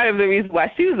 But part of the reason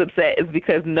why she was upset is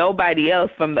because nobody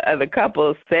else from the other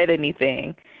couples said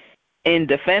anything in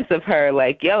defense of her,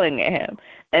 like yelling at him.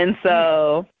 And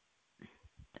so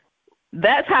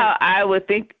that's how I would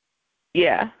think.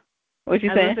 Yeah. What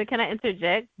you saying? Can I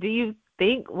interject? Do you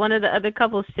think one of the other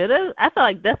couples should have? I feel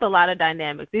like that's a lot of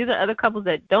dynamics. These are other couples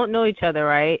that don't know each other,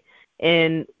 right?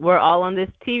 And we're all on this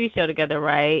TV show together,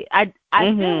 right? I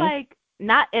feel like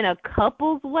not in a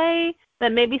couple's way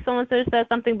that maybe someone should have said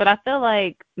something, but I feel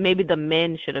like maybe the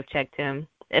men should have checked him.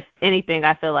 If anything,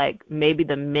 I feel like maybe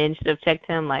the men should have checked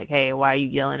him, like, hey, why are you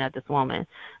yelling at this woman?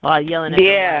 Or yelling at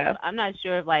your wife? I'm not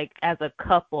sure if, like, as a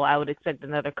couple, I would expect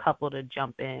another couple to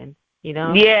jump in,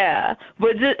 Yeah,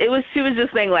 but she was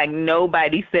just saying, like,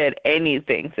 nobody said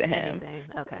anything to him.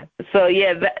 Okay. So,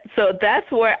 yeah, that's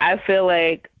where I feel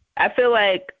like,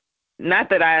 not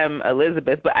that I'm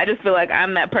Elizabeth, but I just feel like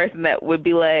I'm that person that would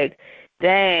be like,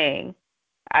 dang,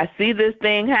 I see this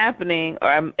thing happening,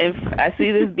 or if I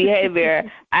see this behavior,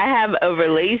 I have a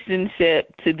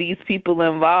relationship to these people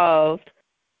involved.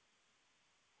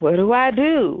 What do I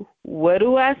do? What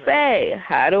do I say?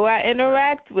 How do I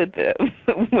interact with them?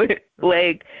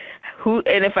 Like, who?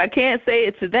 And if I can't say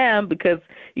it to them because,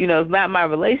 it's not my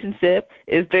relationship,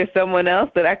 is there someone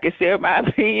else that I can share my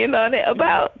opinion on it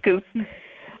about? Because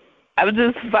I've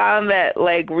just found that,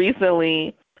 like,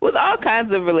 recently, with all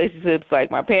kinds of relationships, like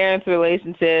my parents'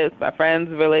 relationships, my friends'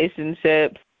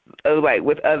 relationships, like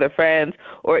with other friends,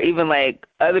 or even like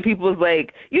other people's,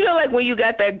 like, you know, like when you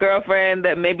got that girlfriend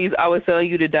that maybe is always telling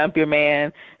you to dump your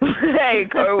man,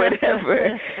 like, or whatever.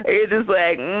 And you're just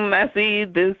like, I see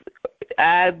this.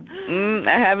 I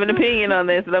have an opinion on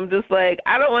this, and I'm just like,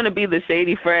 I don't want to be the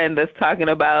shady friend that's talking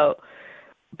about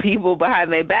people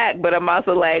behind their back, but I'm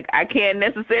also like, I can't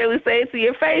necessarily say it to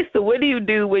your face. So what do you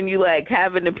do when you like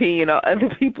have an opinion on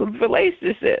other people's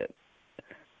relationships?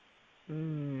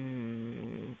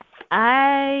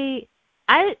 I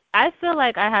feel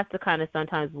like I have to kind of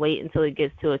sometimes wait until it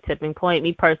gets to a tipping point.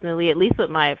 Me personally, at least with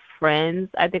my friends,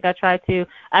 I think I try to.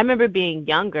 I remember being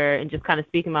younger and just kind of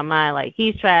speaking my mind, like,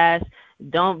 he's trash.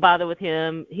 Don't bother with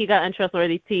him. He got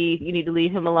untrustworthy teeth. You need to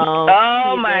leave him alone.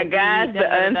 Oh my gosh,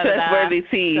 the untrustworthy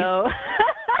teeth. So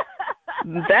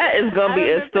that is gonna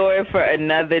be a story for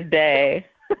another day.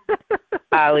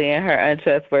 Ollie and her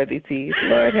untrustworthy teeth.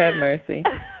 Lord have mercy.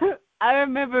 I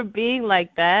remember being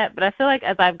like that, but I feel like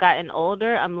as I've gotten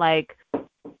older, I'm like,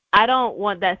 I don't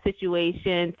want that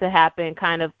situation to happen.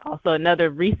 Kind of also another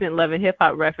recent Love and Hip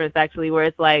Hop reference, actually, where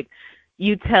it's like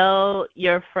you tell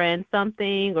your friend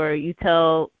something or you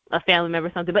tell a family member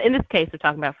something, but in this case, we're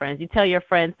talking about friends. You tell your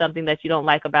friend something that you don't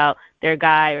like about their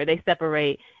guy, or they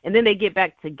separate, and then they get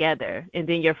back together, and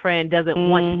then your friend doesn't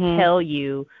want to tell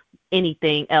you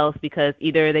anything else because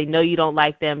either they know you don't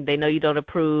like them, they know you don't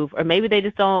approve, or maybe they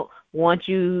just don't want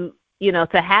you, you know,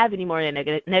 to have any more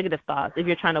negative thoughts if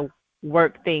you're trying to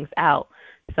work things out.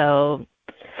 So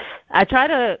I try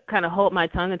to kind of hold my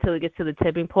tongue until it gets to the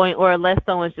tipping point, or unless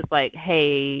someone's just like,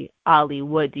 hey, Ollie,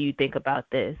 what do you think about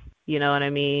this? You know what I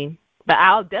mean? But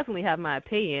I'll definitely have my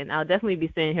opinion. I'll definitely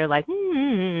be sitting here like,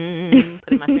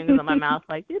 putting my fingers on my mouth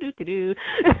like, doo-doo-doo-doo.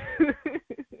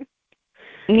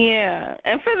 Yeah,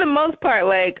 and for the most part,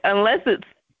 like, unless it's,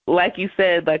 like you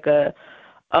said, like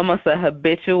almost a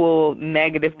habitual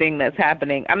negative thing that's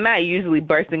happening, I'm not usually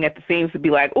bursting at the seams to be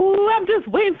like, "Ooh, I'm just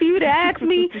waiting for you to ask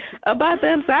me about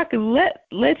them so I can let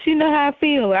you know how I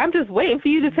feel." Or, "I'm just waiting for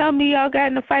you to tell me y'all got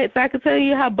in a fight so I can tell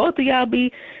you how both of y'all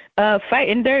be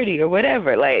fighting dirty," or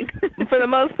whatever. Like, for the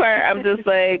most part, I'm just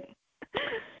like,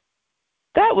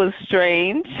 that was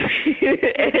strange,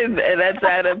 and I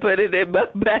try to put it in my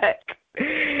back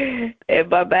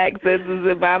senses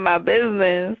and mind my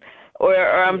business. Or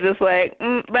I'm just like,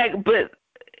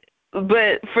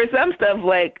 but for some stuff,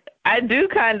 like, I do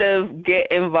kind of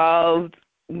get involved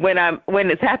when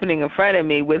it's happening in front of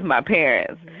me with my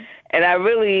parents, and I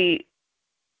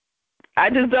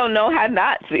just don't know how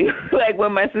not to. Like,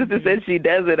 when my sister said she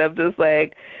does it, I'm just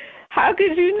like, how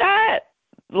could you not,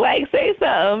 like, say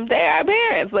something? They're our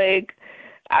parents. Like,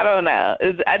 I don't know.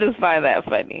 I just find that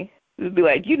funny. It'd be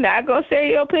like, you not gonna share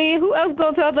your opinion? Who else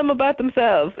gonna tell them about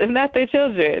themselves if not their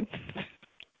children?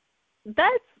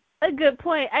 That's a good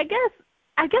point. I guess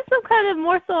I'm kind of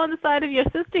more so on the side of your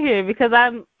sister here, because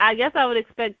I guess I would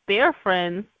expect their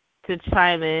friends to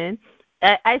chime in.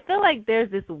 I feel like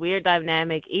there's this weird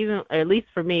dynamic, even, or at least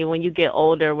for me, when you get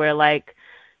older, where like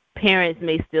parents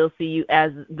may still see you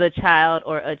as the child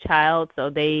or a child,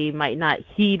 so they might not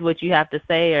heed what you have to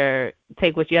say or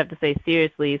take what you have to say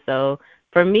seriously. So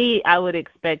for me, I would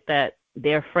expect that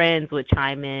their friends would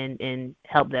chime in and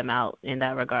help them out in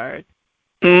that regard.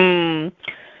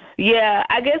 Yeah,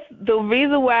 I guess the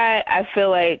reason why I feel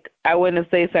like I wouldn't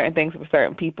say certain things for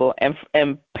certain people, and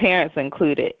parents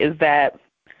included, is that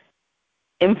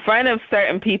in front of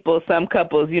certain people, some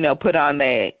couples, you know, put on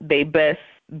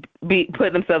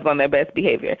put themselves on their best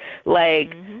behavior.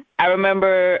 Like, I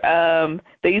remember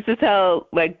they used to tell,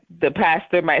 like, the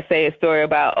pastor might say a story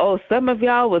about, oh, some of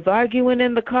y'all was arguing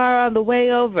in the car on the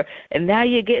way over, and now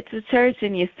you get to church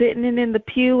and you're sitting in the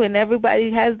pew and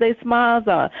everybody has their smiles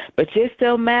on, but you're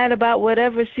still mad about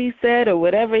whatever she said or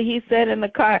whatever he said in the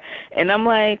car. And I'm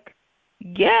like,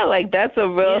 yeah, like, that's a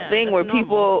real thing where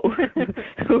people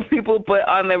put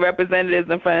on their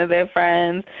representatives in front of their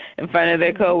friends, in front of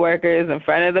their coworkers, in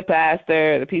front of the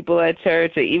pastor, the people at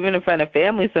church, or even in front of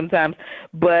family sometimes.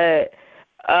 But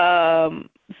some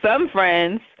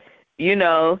friends, you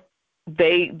know,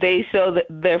 they show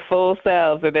their full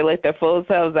selves, or they let their full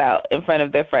selves out in front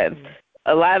of their friends.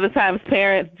 A lot of the times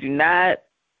parents do not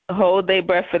hold their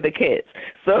breath for the kids.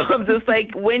 So I'm just like,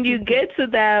 when you get to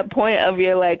that point of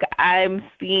you're like, I'm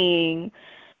seeing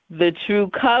the true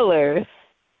colors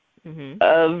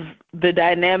of the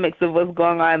dynamics of what's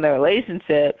going on in the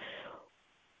relationship,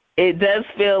 it does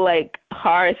feel like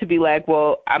hard to be like,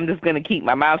 well, I'm just going to keep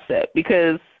my mouth shut,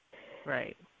 because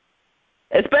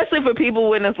especially for people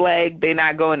when it's like they're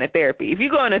not going to therapy. If you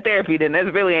go into therapy, then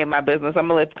this really ain't my business. I'm going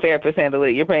to let the therapist handle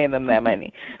it. You're paying them that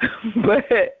money.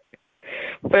 But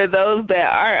for those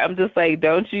that are, I'm just like,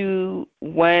 don't you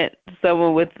want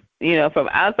someone with, from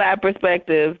outside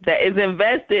perspective that is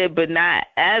invested but not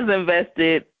as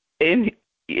invested in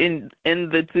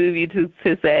the two of you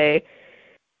to say,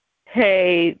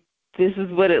 hey, this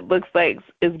is what it looks like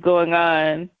is going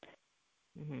on.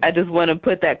 Mm-hmm. I just want to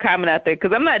put that comment out there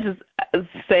because I'm not just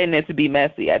saying it to be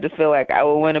messy. I just feel like I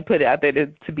would want to put it out there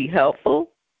to be helpful.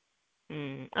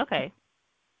 Okay.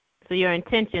 So your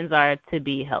intentions are to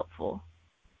be helpful.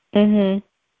 Mhm.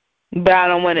 But I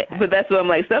don't want it. But that's what I'm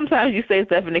like. Sometimes you say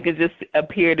stuff and it can just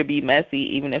appear to be messy,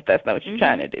 even if that's not what you're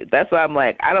trying to do. That's why I'm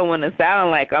like, I don't want to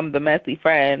sound like I'm the messy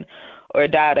friend, or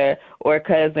daughter, or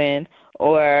cousin,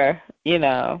 or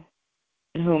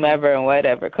whomever and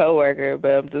whatever, coworker.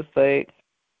 But I'm just like,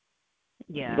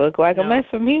 look like a mess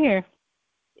from here.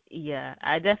 Yeah,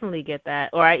 I definitely get that.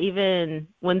 Or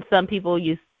when some people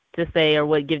used to say or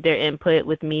would give their input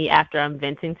with me after I'm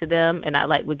venting to them, and I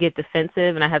would get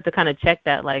defensive, and I have to kind of check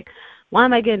that, like, why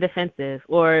am I getting defensive?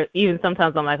 Or even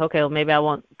sometimes I'm like, okay, well, maybe I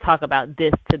won't talk about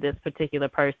this to this particular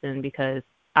person because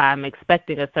I'm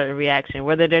expecting a certain reaction,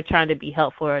 whether they're trying to be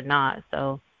helpful or not.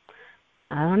 So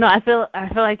I don't know. I feel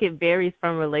like it varies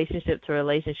from relationship to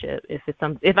relationship.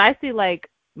 If I see like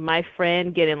my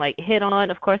friend getting hit on,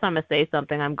 of course I'm gonna say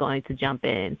something. I'm going to jump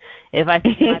in. If I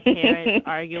see my parents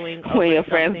arguing over when your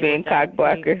friends being cock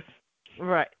blockers,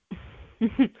 right?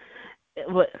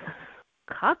 What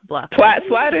cock blockers?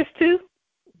 Swatters too.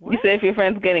 What? You say if your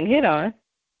friend's getting hit on,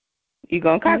 you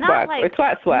gonna cock block or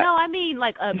twat swat? No, I mean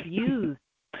abused.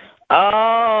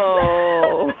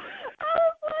 Oh. I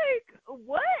was like,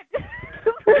 what?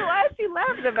 Why is she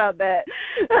laughing about that?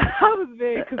 I was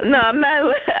very confused. No, I'm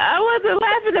not. I wasn't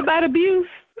laughing about abuse.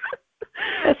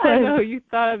 That's I know you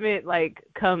thought I meant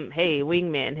hey,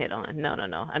 wingman hit on. No.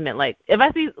 I meant if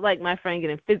I see my friend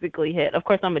getting physically hit, of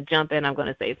course I'm gonna jump in. I'm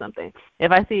gonna say something.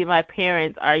 If I see my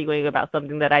parents arguing about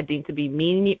something that I deem to be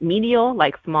menial,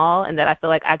 small, and that I feel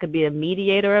like I could be a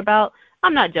mediator about,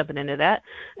 I'm not jumping into that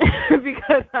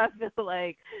because I feel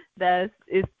like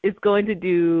it's going to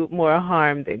do more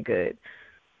harm than good.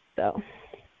 So.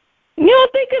 You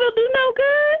don't think it'll do no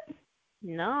good?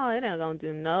 No, it ain't gonna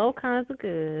do no kinds of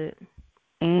good.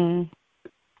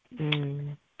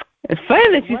 It's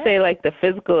funny that you say the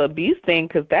physical abuse thing,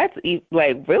 because that's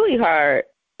really hard.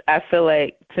 I feel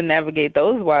like to navigate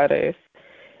those waters.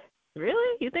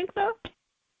 Really? You think so?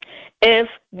 If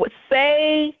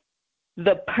say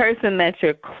the person that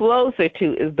you're closer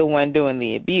to is the one doing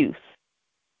the abuse.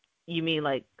 You mean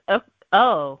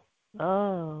oh.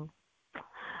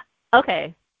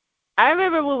 Okay. I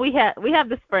remember when we have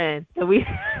this friend and we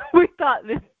thought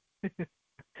this.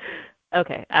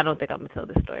 Okay, I don't think I'm gonna tell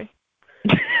this story.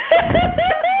 I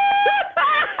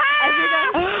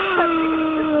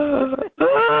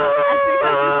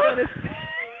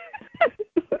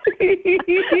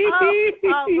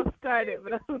almost started,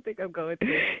 but I don't think I'm going to.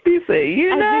 You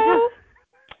say,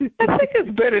 I think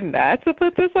it's better not to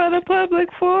put this on a public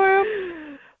forum.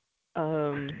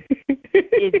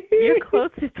 If you're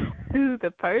closer to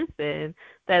the person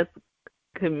that's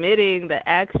committing the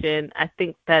action, I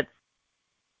think that's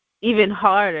even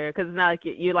harder because it's not like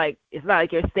it's not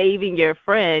like you're saving your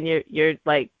friend. You're you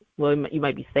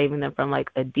might be saving them from a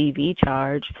DV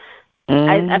charge.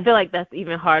 I feel like that's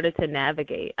even harder to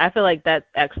navigate. I feel like that's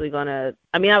actually gonna.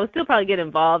 I mean, I would still probably get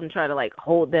involved and try to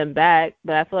hold them back,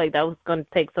 but I feel like that was gonna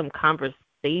take some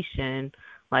conversation.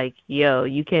 Yo,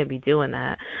 you can't be doing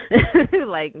that.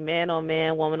 Man on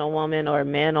man, woman on woman, or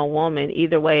man on woman.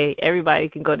 Either way, everybody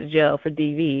can go to jail for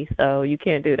DV, so you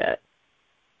can't do that.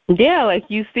 Yeah,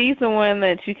 you see someone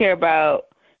that you care about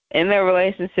in their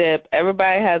relationship,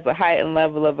 everybody has a heightened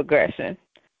level of aggression.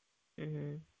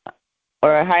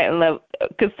 Or a heightened level.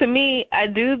 Because to me, I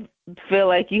do feel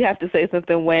like you have to say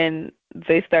something when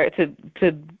they start to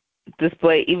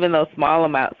display even those small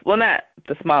amounts. Well, not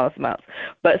the smallest amounts,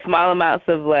 but small amounts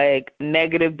of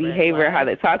negative behavior, how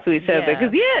they talk to each other.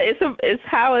 Because it's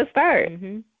how it starts.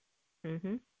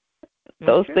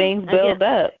 Those things build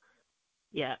up.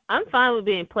 Yeah, I'm fine with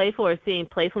being playful or seeing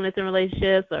playfulness in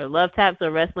relationships or love taps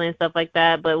or wrestling and stuff like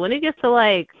that. But when it gets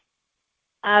to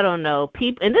I don't know,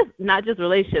 people, and this not just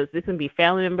relationships, this can be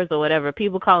family members or whatever,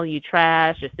 people calling you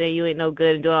trash or saying you ain't no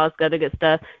good and doing all this other good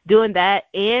stuff, doing that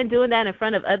in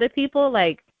front of other people,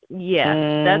 that's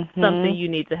something you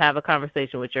need to have a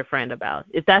conversation with your friend about.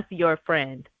 If that's your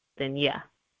friend, then yeah.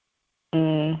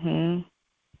 I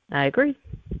agree.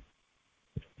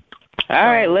 All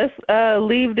right, let's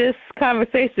leave this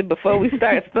conversation before we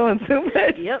start spilling too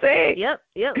much. Yep.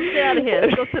 Let's get out of here.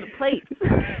 Let's go to the plates.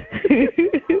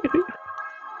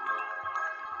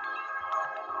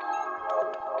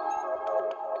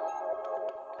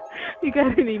 You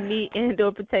got any meat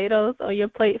and/or potatoes on your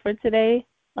plate for today,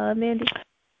 Mandy?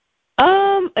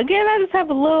 Again, I just have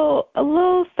a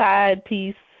little side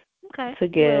piece to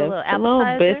give. A A little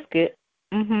biscuit.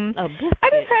 Mhm. A biscuit. I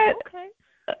just had. Okay.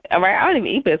 All right, I don't even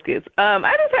eat biscuits.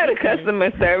 I just had a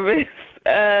customer service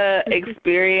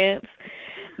experience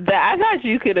that I thought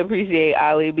you could appreciate,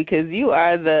 Ollie, because you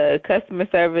are the customer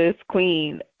service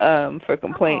queen for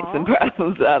complaints and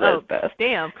problems, all that stuff.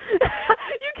 Damn.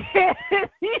 You can't.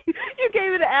 You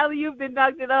gave it an alley-oop and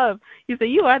knocked it off. You said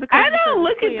you are the customer service queen. I don't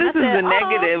look at this as a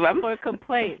negative. I'm for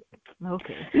complaints.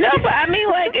 Okay. No, but I mean,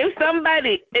 like, if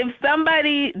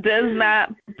somebody does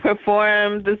not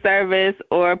perform the service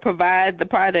or provide the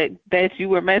product that you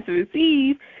were meant to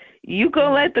receive, you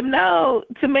go let them know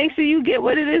to make sure you get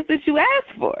what it is that you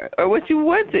asked for or what you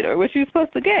wanted or what you're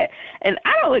supposed to get. And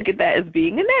I don't look at that as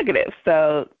being a negative.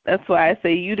 So that's why I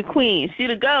say you the queen. She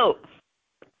the GOAT.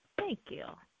 Thank you.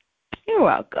 You're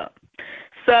welcome.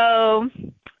 So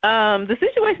the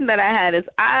situation that I had is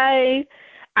I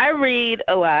read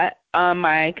a lot on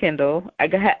my Kindle. I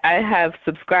have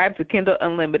subscribed to Kindle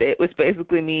Unlimited, which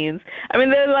basically means, I mean,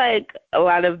 they're like a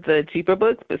lot of the cheaper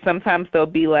books, but sometimes there'll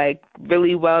be like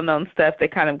really well-known stuff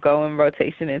that kind of go in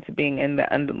rotation into being in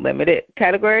the unlimited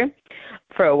category.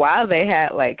 For a while, they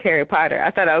had like Harry Potter.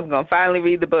 I thought I was going to finally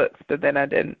read the books, but then I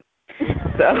didn't.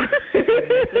 So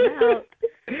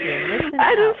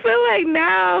I just feel like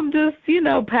now I'm just,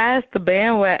 past the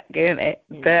bandwagon.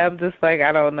 That I'm just like,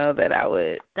 I don't know that I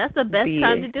would. That's the best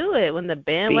time to do it, when the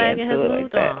bandwagon has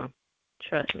moved on.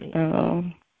 Trust me.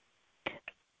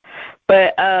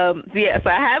 But so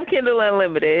I have Kindle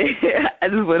Unlimited. I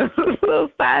just went a little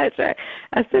sidetrack.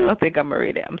 I still don't think I'm gonna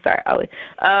read it. I'm sorry, Ollie.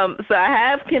 So I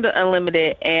have Kindle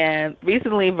Unlimited, and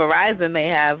recently Verizon, they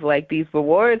have like these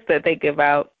rewards that they give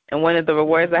out, and one of the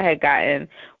rewards I had gotten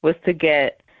was to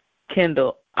get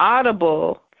Kindle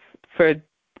Audible for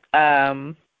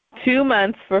 2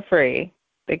 months for free.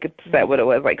 They could set what it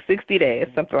was, like 60 days,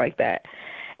 something like that.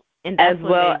 And that's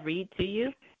when they read to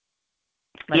you?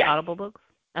 Like Audible books?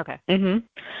 Okay.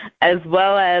 As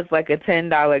well as like a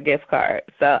 $10 gift card.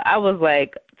 So I was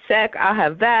like, check, I'll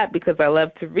have that because I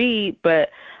love to read, but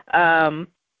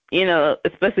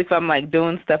especially if I'm like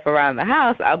doing stuff around the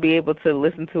house, I'll be able to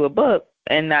listen to a book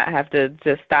and not have to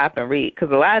just stop and read. Because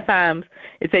a lot of times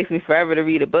it takes me forever to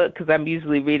read a book because I'm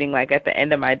usually reading like at the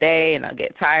end of my day and I'll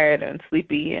get tired and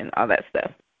sleepy and all that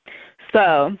stuff.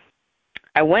 So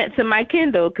I went to my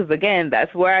Kindle because, again,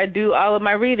 that's where I do all of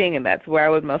my reading and that's where I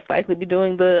would most likely be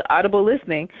doing the Audible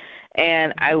listening.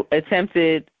 And I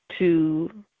attempted to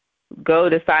go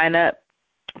to sign up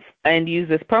and use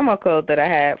this promo code that I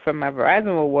had from my Verizon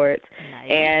rewards. Nice.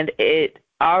 And it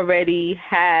already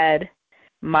had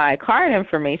my card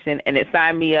information and it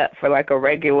signed me up for like a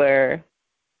regular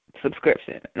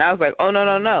subscription. And I was like, oh,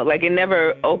 no. Like, it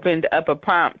never opened up a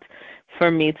prompt for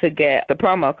me to get the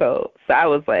promo code. So I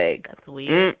was like, that's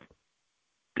weird.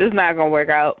 This is not going to work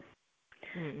out.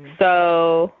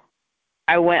 So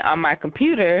I went on my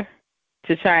computer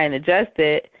to try and adjust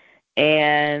it,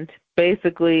 and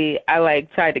basically I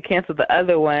like tried to cancel the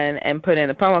other one and put in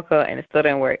the promo code, and it still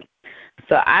didn't work.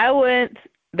 So I was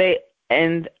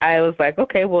like,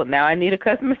 okay, well, now I need a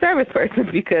customer service person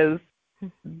because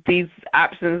these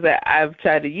options that I've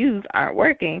tried to use aren't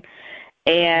working.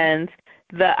 And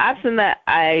the option that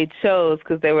I chose,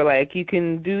 because they were like, you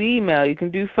can do email, you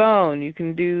can do phone, you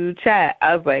can do chat.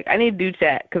 I was like, I need to do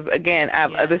chat because, again, I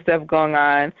have other stuff going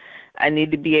on. I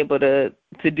need to be able to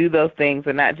do those things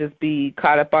and not just be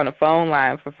caught up on a phone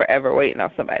line for forever waiting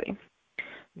on somebody.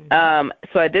 So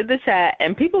I did the chat,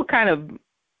 and people kind of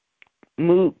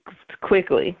moved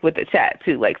quickly with the chat,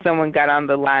 too. Like, someone got on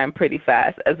the line pretty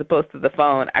fast as opposed to the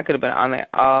phone. I could have been on there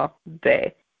all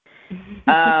day.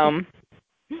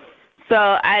 So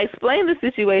I explained the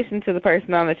situation to the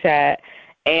person on the chat,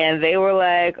 and they were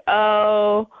like,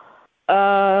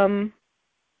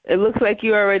 it looks like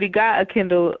you already got a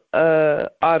Kindle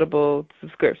Audible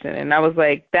subscription. And I was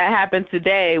like, that happened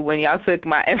today when y'all took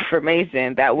my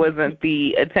information. That wasn't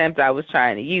the attempt I was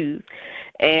trying to use.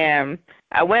 And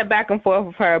I went back and forth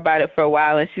with her about it for a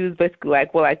while, and she was basically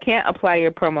like, well, I can't apply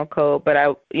your promo code, but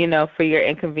for your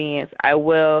inconvenience, I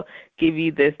will give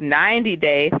you this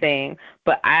 90-day thing,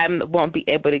 but I won't be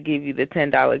able to give you the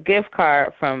 $10 gift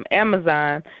card from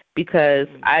Amazon because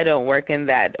I don't work in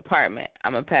that department.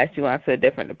 I'm going to pass you on to a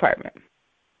different department.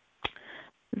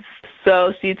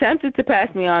 So she attempted to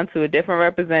pass me on to a different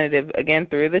representative, again,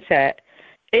 through the chat.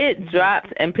 It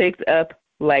dropped and picked up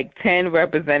like 10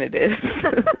 representatives.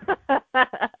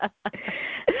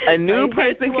 A new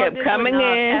person kept coming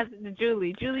in. Pass it to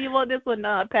Julie. Julie, you want this one?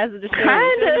 No, pass it to Shirley.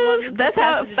 Kind of. That's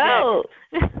how it felt.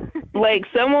 like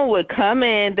someone would come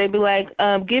in, they'd be like,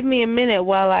 give me a minute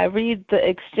while I read the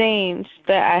exchange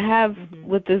that I have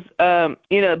with this,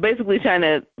 basically trying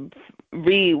to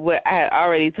read what I had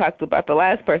already talked about the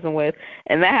last person with,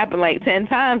 and that happened like 10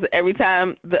 times. Every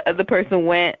time the other person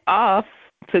went off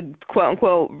to quote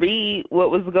unquote read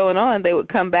what was going on, they would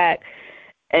come back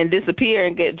and disappear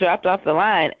and get dropped off the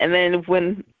line. And then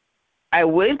when I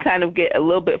would kind of get a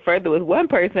little bit further with one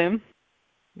person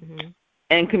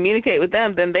and communicate with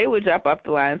them, then they would drop off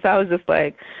the line. So I was just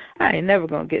like, I ain't never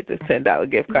going to get this $10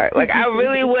 gift card. Like, I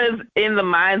really was in the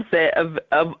mindset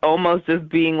of almost just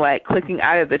being like clicking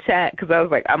out of the chat, because I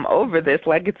was like, I'm over this.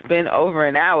 Like, it's been over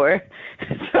an hour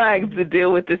trying to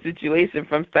deal with the situation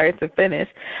from start to finish.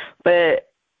 But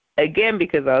again,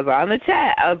 because I was on the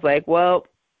chat, I was like, well,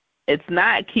 it's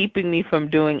not keeping me from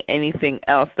doing anything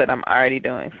else that I'm already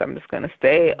doing. So I'm just going to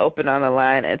stay open on the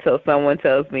line until someone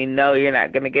tells me, no, you're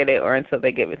not going to get it, or until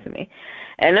they give it to me.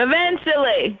 And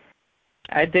eventually,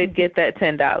 I did get that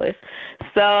 $10.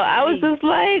 So I was just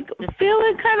like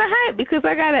feeling kind of hyped because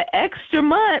I got an extra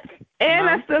month, and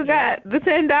I still got the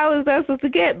 $10 I was supposed to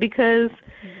get, because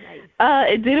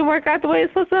it didn't work out the way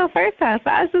it's supposed to the first time.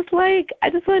 So I was just like, I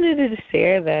just wanted to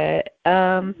share that.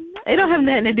 It don't have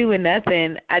nothing to do with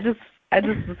nothing. I just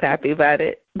was happy about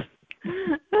it.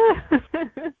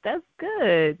 That's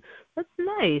good. That's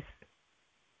nice.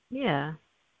 Yeah.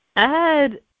 I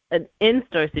had an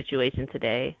in-store situation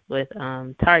today with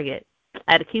Target.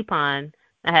 I had a coupon.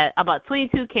 I bought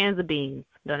 22 cans of beans.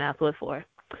 Don't ask what for.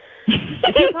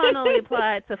 The coupon only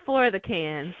applied to 4 of the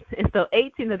cans, and so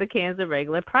 18 of the cans are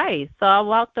regular price. So I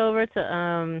walked over to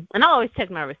and I always check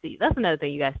my receipts. That's another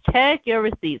thing, you guys. Check your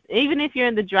receipts. Even if you're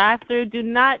in the drive-thru, do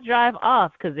not drive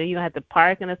off, because then you have to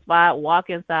park in a spot, walk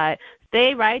inside.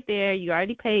 Stay right there. You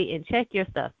already paid, and check your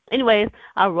stuff. Anyways,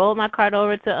 I rolled my cart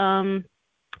over to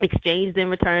exchanged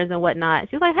and returns and whatnot.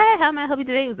 She was like, hey, how may I help you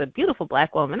today? It was a beautiful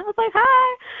black woman. I was like,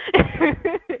 hi.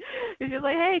 And she was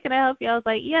like, hey, can I help you? I was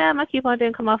like, yeah, my coupon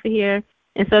didn't come off of here.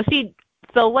 And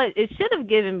so what it should have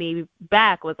given me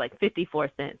back was like 54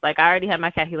 cents. Like, I already had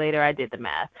my calculator. I did the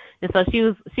math. And so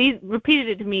she repeated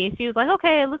it to me, and she was like,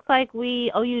 okay, it looks like we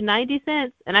owe you 90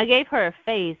 cents. And I gave her a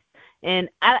face. And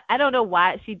I don't know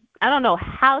I don't know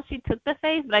how she took the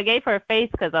face, but I gave her a face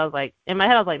because I was like, in my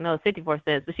head, I was like, no, it's 54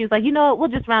 cents. But she was like, you know what, we'll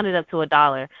just round it up to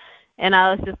 $1. And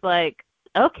I was just like,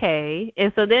 okay.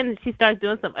 And so then she starts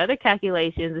doing some other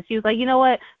calculations, and she was like, you know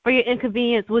what, for your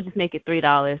inconvenience, we'll just make it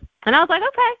 $3. And I was like,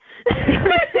 okay.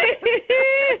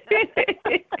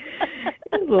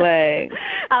 Like,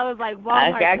 I was like,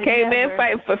 Walmart I came in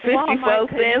fighting for 54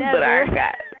 cents,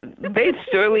 but they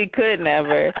surely could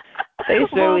never. They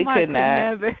surely Walmart could not.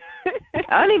 Never.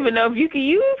 I don't even know if you can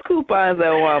use coupons at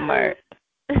Walmart.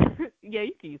 Yeah,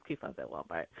 you can use coupons at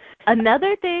Walmart.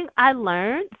 Another thing I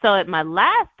learned, so at my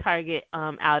last Target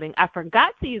outing, I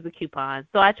forgot to use a coupon.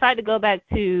 So I tried to go back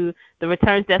to the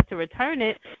returns desk to return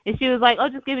it, and she was like, oh,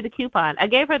 just give me the coupon. I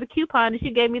gave her the coupon, and she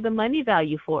gave me the money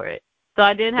value for it. So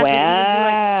I didn't have to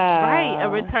even do a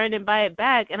return and buy it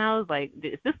back. And I was like,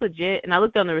 is this legit? And I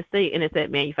looked on the receipt, and it said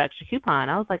manufacturer coupon.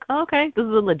 I was like, oh, okay, this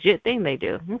is a legit thing they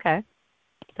do. Okay.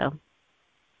 So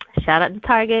shout out to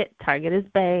Target. Target is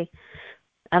bae.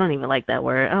 I don't even like that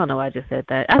word. I don't know why I just said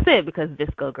that. I said it because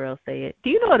Visco girls say it. Do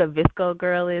you know what a Visco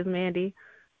girl is, Mandy?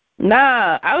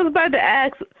 Nah, I was about to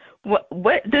ask,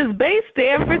 what does bae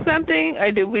stand for something,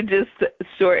 or did we just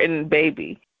shorten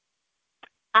baby?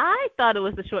 I thought it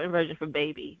was the shortened version for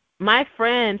baby. My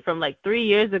friend from like 3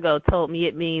 years ago told me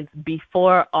it means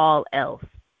before all else.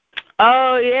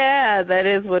 Oh, yeah, that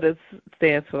is what it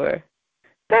stands for.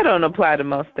 That don't apply to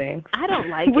most things. I don't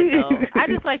like it, though. I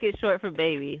just like it short for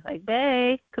baby. Like,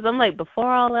 bae. Because I'm like, before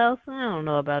all else, I don't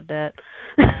know about that.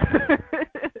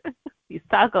 These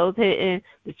tacos hitting,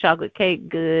 the chocolate cake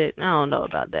good. I don't know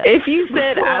about that. If you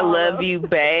said, I love you,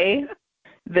 bae,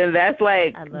 then that's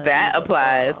like, that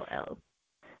applies.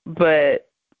 But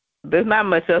there's not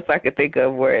much else I could think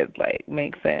of where it, like,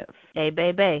 makes sense. Hey,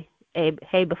 bae.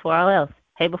 Hey, before all else.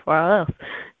 Hey, before all else.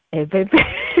 Hey, baby.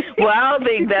 Well, I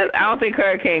don't think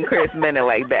Hurricane Chris meant it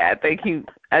like that. I think he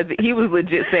was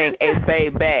legit saying a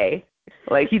bae.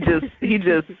 Like he just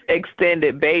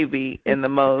extended baby in the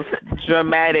most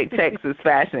dramatic Texas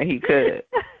fashion he could.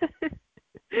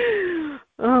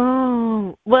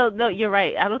 Oh, well, no, you're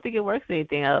right. I don't think it works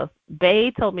anything else.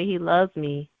 Bae told me he loves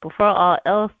me. Before all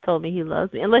else told me he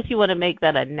loves me. Unless you want to make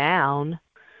that a noun.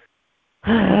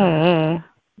 Je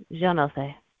ne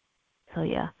sais. So,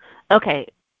 yeah. Okay.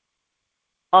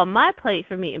 On my plate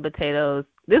for meat and potatoes,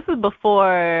 this was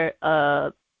before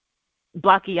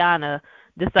Blockiana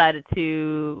decided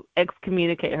to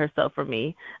excommunicate herself from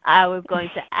me. I was going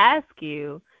to ask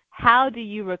you how do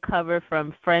you recover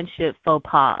from friendship faux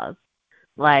pas?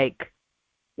 Like,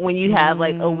 when you have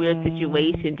like a weird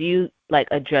situation, do you like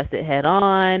address it head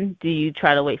on? Do you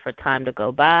try to wait for time to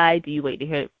go by? Do you wait to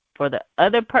hear for the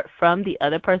other from the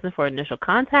other person for initial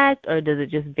contact, or does it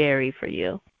just vary for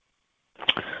you?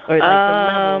 Or like the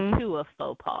level two of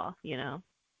faux pas, you know?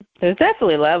 There's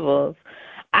definitely levels.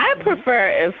 I prefer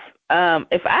if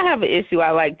I have an issue,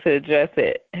 I like to address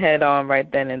it head on right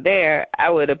then and there. I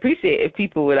would appreciate if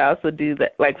people would also do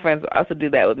that, like friends would also do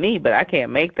that with me, but I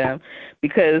can't make them,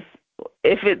 because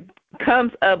if it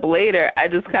comes up later, I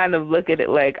just kind of look at it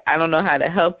like, I don't know how to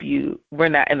help you. We're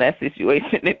not in that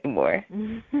situation anymore.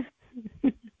 I'm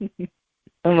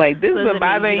like, this has been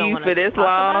bothering you for this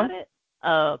long.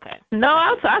 Oh, okay. No,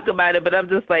 I'll talk about it, but I'm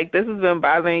just like, this has been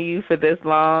bothering you for this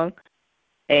long,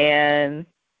 and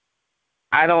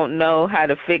I don't know how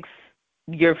to fix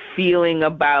your feeling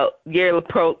about your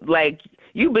like,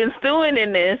 you've been stewing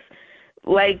in this.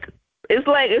 Like, it's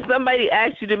like if somebody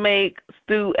asked you to make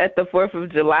stew at the 4th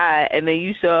of July and then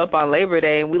you show up on Labor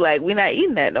Day and we're not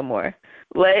eating that no more.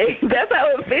 Like, that's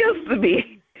how it feels to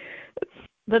me.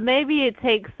 But maybe it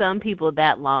takes some people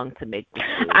that long to make the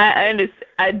stew.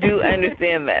 I do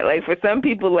understand that. Like, for some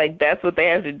people, like, that's what they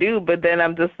have to do. But then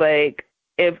I'm just like,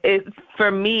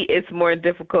 for me, it's more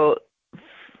difficult.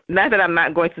 Not that I'm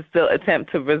not going to still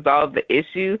attempt to resolve the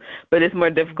issue, but it's more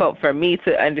difficult for me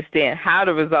to understand how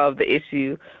to resolve the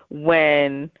issue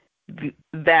when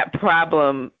that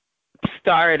problem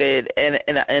started in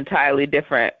an entirely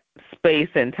different space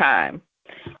and time.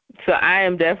 So I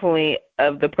am definitely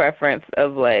of the preference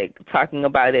of, like, talking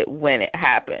about it when it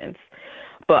happens.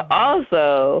 But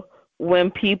also when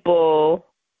people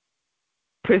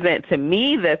present to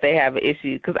me that they have an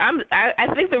issue, because I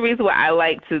think the reason why I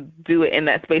like to do it in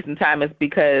that space and time is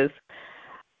because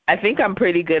I think I'm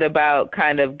pretty good about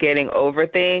kind of getting over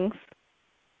things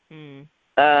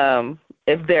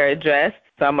if they're addressed.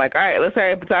 So I'm like, all right, let's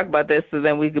hurry up and talk about this so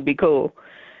then we could be cool.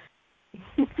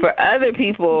 For other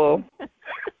people,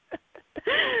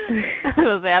 I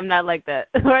was say I'm not like that.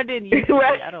 Or I didn't use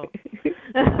right? I don't.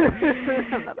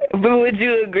 But would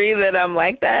you agree that I'm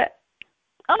like that?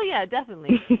 Oh yeah,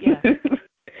 definitely. Yeah.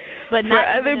 But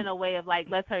not even in a way of like,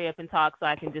 let's hurry up and talk so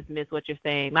I can dismiss what you're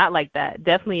saying. Not like that.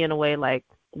 Definitely in a way like,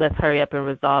 let's hurry up and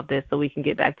resolve this so we can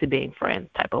get back to being friends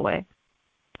type of way.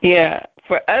 Yeah.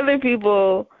 For other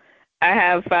people, I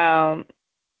have found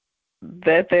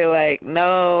that they're like,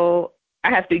 no, I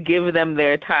have to give them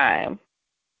their time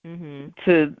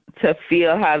to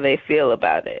feel how they feel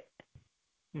about it.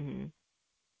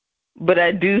 But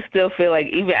I do still feel like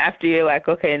even after you're like,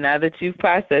 okay, now that you've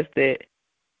processed it,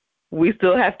 we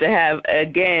still have to have,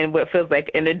 again, what feels like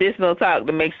an additional talk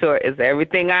to make sure, is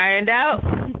everything ironed out?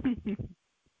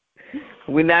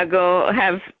 We're not going to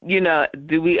have,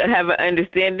 do we have an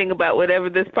understanding about whatever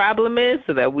this problem is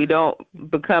so that we don't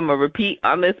become a repeat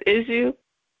on this issue?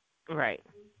 Right.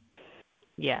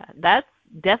 Yeah, that's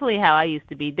definitely how I used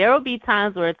to be. There will be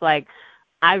times where it's like,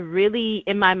 I really,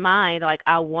 in my mind, like,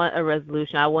 I want a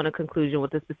resolution. I want a conclusion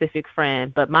with a specific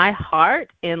friend. But my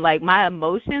heart and, like, my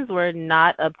emotions were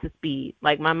not up to speed.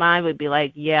 Like, my mind would be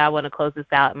like, yeah, I want to close this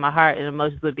out. And my heart and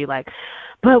emotions would be like,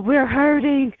 but we're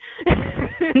hurting.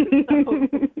 So,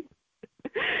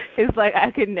 it's like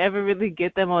I could never really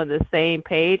get them on the same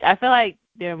page. I feel like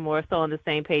they're more so on the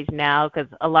same page now because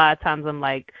a lot of times I'm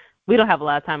like, we don't have a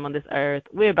lot of time on this earth.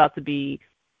 We're about to be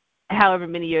however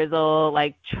many years old,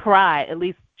 like at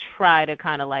least try to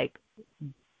kind of like,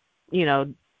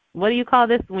 what do you call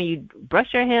this when you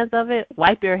brush your hands of it?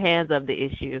 Wipe your hands of the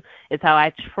issue. It's how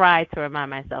I try to remind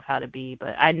myself how to be,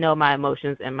 but I know my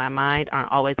emotions and my mind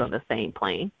aren't always on the same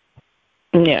plane.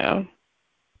 Yeah.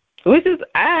 Which is,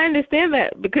 I understand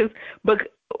that because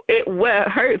what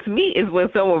hurts me is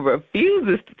when someone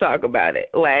refuses to talk about it.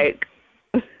 Like,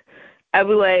 I'd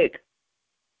be like,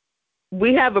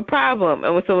 we have a problem.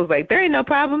 And when someone's like, there ain't no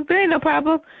problem.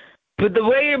 But the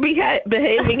way you're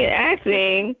behaving and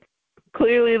acting,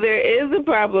 clearly there is a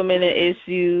problem and an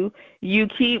issue. You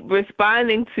keep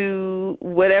responding to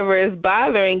whatever is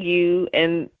bothering you.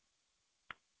 And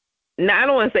now, I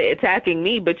don't want to say attacking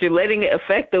me, but you're letting it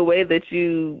affect the way that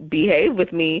you behave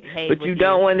with me, but you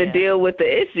don't want to deal with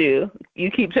the issue.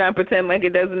 You keep trying to pretend like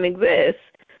it doesn't exist.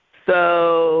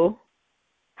 So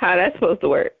how that's supposed to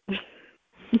work?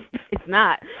 It's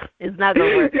not going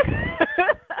to work.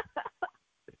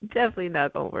 Definitely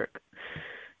not going to work.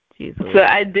 Jeez. So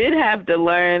I did have to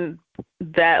learn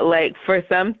that, like, for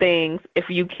some things, if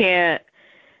you can't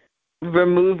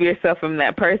remove yourself from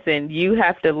that person, you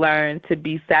have to learn to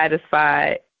be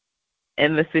satisfied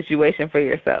in the situation for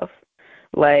yourself.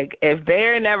 Like, if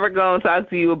they're never going to talk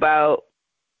to you about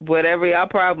whatever your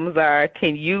problems are,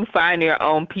 can you find your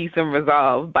own peace and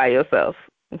resolve by yourself?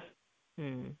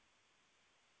 Hmm.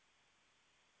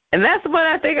 And that's when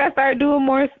I think I started doing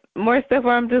more stuff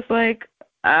where I'm just like,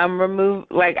 I'm removed,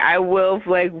 like I will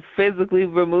like physically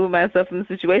remove myself from the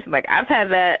situation. Like I've had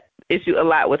that issue a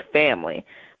lot with family.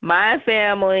 My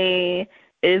family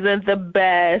isn't the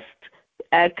best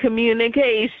at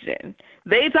communication.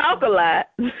 They talk a lot.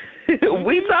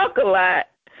 We talk a lot,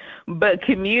 but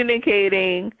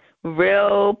communicating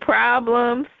real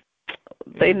problems,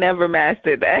 they never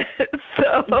mastered that.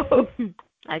 So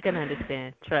I can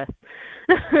understand. Trust.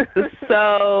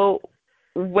 so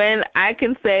when I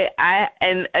can say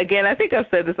and again, I think I've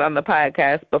said this on the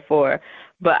podcast before,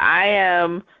 but I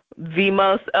am the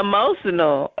most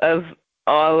emotional of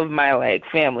all of my like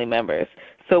family members.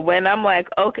 So when I'm like,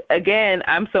 okay, again,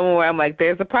 I'm someone where I'm like,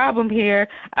 there's a problem here.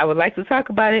 I would like to talk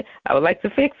about it. I would like to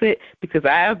fix it because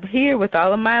I'm here with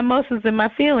all of my emotions and my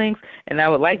feelings, and I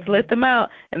would like to let them out.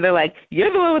 And they're like,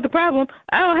 you're the one with the problem.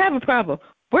 I don't have a problem.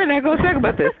 We're not going to talk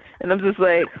about this. And I'm just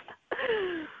like,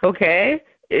 okay,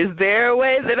 is there a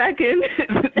way that I can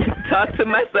talk to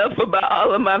myself about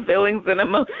all of my feelings and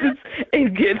emotions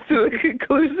and get to a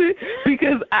conclusion?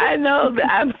 Because I know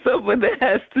that I'm someone that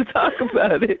has to talk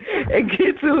about it and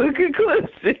get to a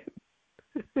conclusion.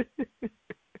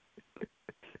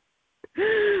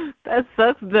 That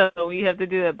sucks though. You have to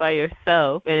do that by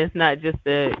yourself, and it's not just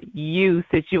a you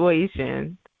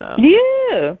situation. So.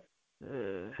 Yeah.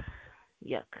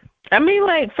 Yuck. I mean,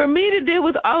 like, for me to deal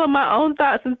with all of my own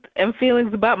thoughts and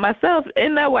feelings about myself,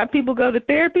 isn't that why people go to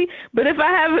therapy? But if I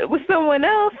have it with someone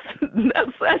else,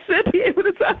 I should be able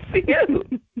to talk to you.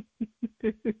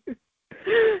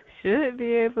 Should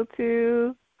be able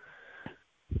to.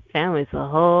 Family's a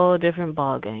whole different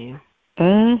ball game.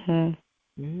 Mhm.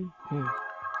 Mhm.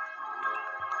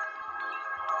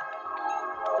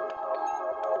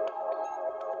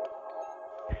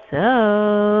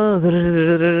 So,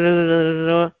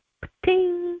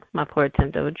 ting, my poor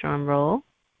attempt of a drum roll.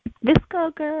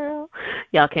 Visco girl.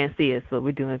 Y'all can't see us, but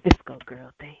we're doing Visco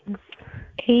girl things.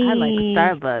 Hey. I like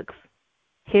Starbucks.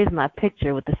 Here's my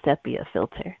picture with the sepia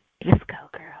filter.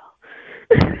 Visco girl.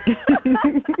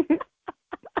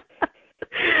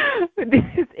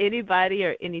 Is anybody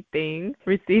or anything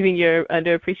receiving your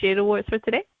underappreciated awards for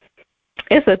today?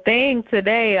 It's a thing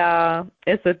today, y'all.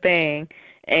 It's a thing.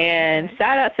 And Okay.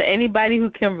 shout out to anybody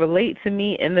who can relate to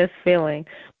me in this feeling.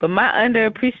 But my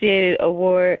underappreciated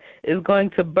award is going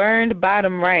to burned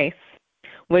bottom rice.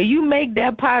 When you make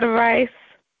that pot of rice,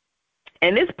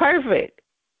 and it's perfect,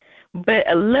 but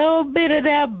a little bit of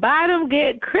that bottom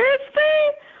get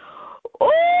crispy. Ooh,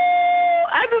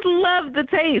 I just love the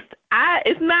taste.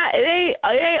 It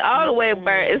ain't all the way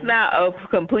burnt. It's not a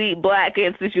complete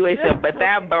blackened situation, but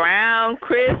that brown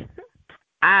crisp,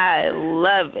 I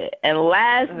love it. And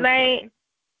last night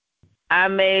I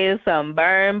made some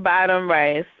burned bottom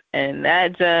rice, and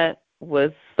that junk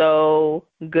was so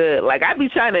good. Like I be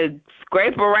trying to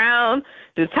scrape around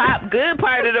the top good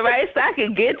part of the rice so I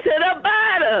can get to the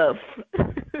bottom.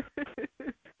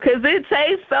 Because it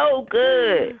tastes so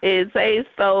good. It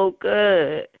tastes so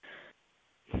good.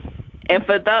 And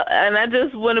I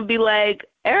just want to be like,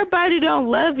 everybody don't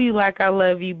love you like I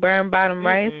love you, burn bottom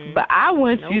rice. But I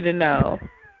want you to know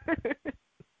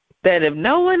that if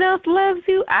no one else loves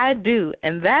you, I do.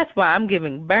 And that's why I'm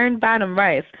giving burn bottom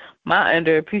rice my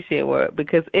underappreciated award,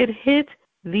 because it hit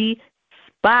the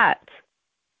spot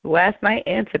last night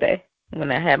and today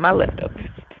when I had my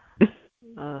leftovers.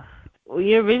 When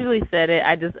you originally said it,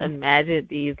 I just imagined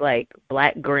these like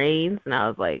black grains, and I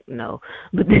was like, no.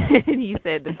 But then you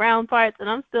said the brown parts, and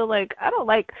I'm still like, I don't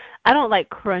like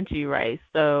crunchy rice,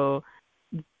 so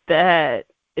that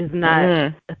is not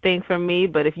a thing for me.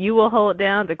 But if you will hold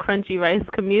down the crunchy rice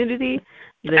community,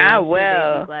 then I I'm will.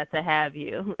 sure they'd be glad to have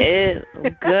you. It's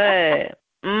good.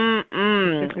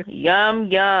 Yum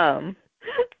yum.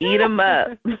 Eat them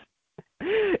up.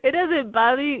 It doesn't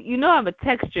bother you. You know I'm a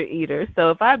texture eater,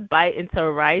 so if I bite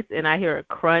into rice and I hear a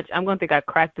crunch, I'm going to think I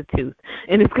cracked a tooth,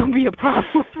 and it's going to be a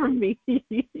problem for me.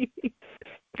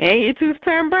 And your tooth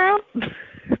turn brown?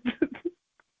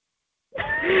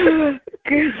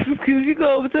 Because you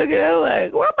go over to it and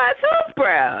like, why my tooth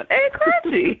brown? Ain't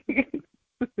crunchy.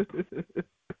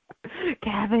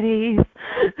 Cavities.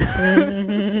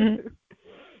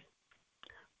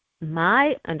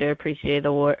 My underappreciated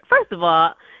award. First of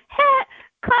all,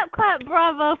 clap, clap,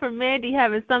 bravo for Mandy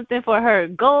having something for her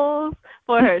goals,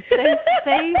 for her safe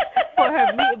space, for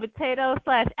her meat and potato /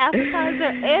 appetizer,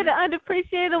 and the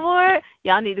underappreciated award.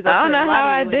 Y'all need to go play the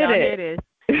lottery when y'all hear this.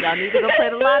 Y'all need to go play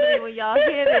the lottery when y'all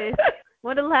hear this.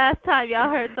 When the last time y'all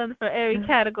heard something for every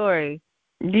category?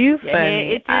 You Your hair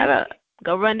funny. I itching? don't.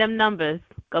 Go run them numbers.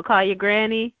 Go call your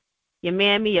granny, your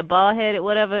mammy, your bald headed,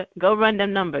 whatever. Go run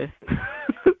them numbers.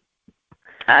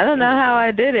 I don't know how I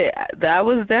did it. I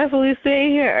was definitely sitting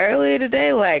here earlier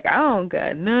today like, I don't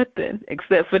got nothing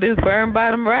except for this burn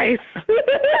bottom rice.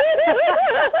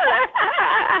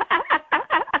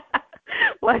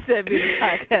 Why should that be the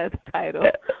podcast title?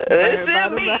 It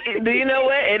should be. Do you know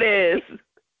what it is?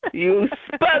 You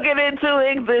spoke it into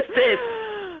existence.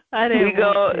 I didn't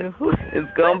want to.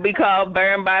 It's going to be called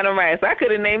Burn Bottom Rice. I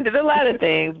could have named it a lot of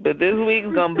things, but this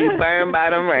week's going to be Burn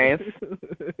Bottom Rice.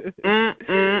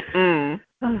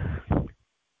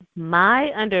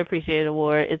 My underappreciated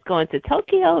award is going to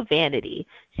Tokyo Vanity.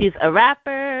 She's a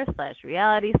rapper /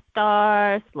 reality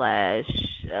star /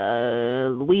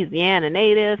 Louisiana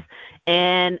native,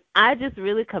 and I just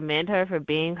really commend her for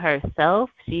being herself.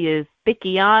 She is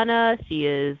Thickiana. She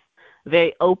is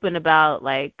very open about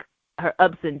like her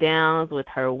ups and downs with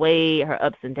her weight, her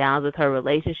ups and downs with her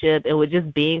relationship, and with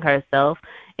just being herself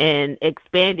and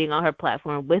expanding on her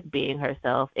platform with being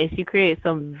herself. And she creates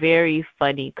some very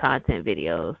funny content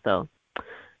videos. So,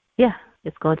 yeah,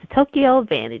 it's going to Tokyo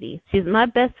Vanity. She's my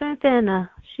best friend,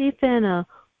 Finna. She finna.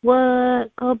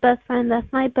 What? Oh, best friend,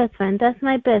 that's my best friend. That's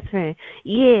my best friend.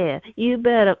 Yeah, you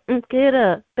better get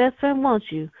up. Best friend,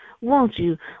 won't you? Won't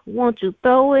you? Won't you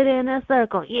throw it in a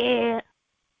circle? Yeah.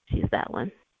 She's that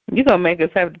one. You're going to make us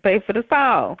have to pay for the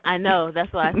song. I know.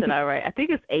 That's why I said all right. I think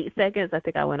it's 8 seconds. I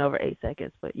think I went over 8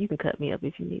 seconds, but you can cut me up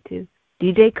if you need to.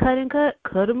 DJ Cut and Cut,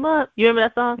 cut him up. You remember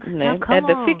that song? No, Come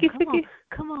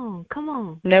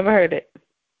on. Never heard it.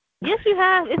 Yes, you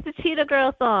have. It's the Cheetah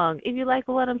Girl song. If you like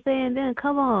what I'm saying, then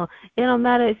come on. It don't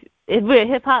matter if we're a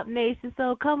hip-hop nation,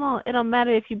 so come on. It don't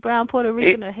matter if you're brown, Puerto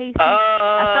Rican, or Haitian.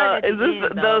 Is this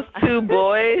those two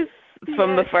boys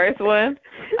from the first one?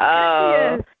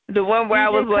 Yes. The one where I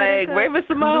was like, Raven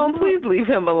Simone, please leave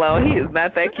him alone. He is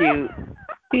not that cute.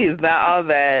 He is not all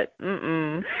that.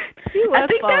 I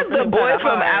think that's the boy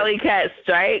from Alley Cat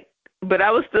Strike, but I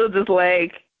was still just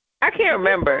like, I can't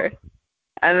remember.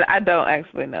 And I don't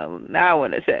actually know. Now I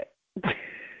want to check. I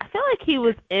feel like he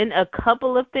was in a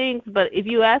couple of things, but if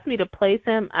you asked me to place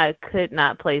him, I could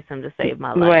not place him to save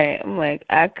my life. Right. I'm like,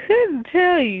 I couldn't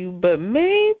tell you, but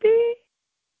maybe,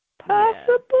 possibly.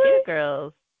 Yeah. Cheetah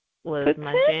Girls was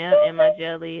my jam and my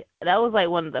jelly. That was like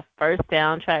one of the first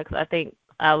soundtracks I think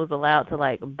I was allowed to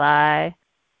like buy.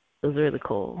 It was really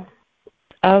cool.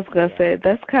 I was gonna say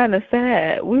that's kind of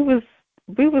sad. We was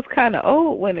kind of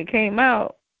old when it came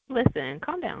out. Listen,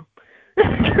 calm down.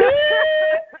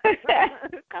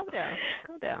 Calm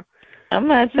down. I'm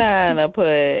not trying to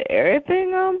put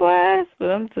everything on blast,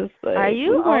 but I'm just like, are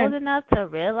you old enough to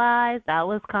realize that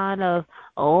was kind of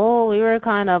old? We were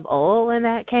kind of old when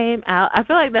that came out. I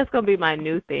feel like that's going to be my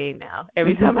new thing now.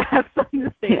 Every time I have something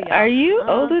to say. Are you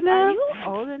old enough? Are you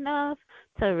old enough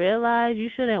to realize you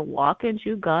shouldn't walk and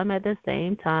chew gum at the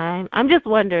same time? I'm just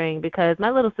wondering because my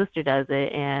little sister does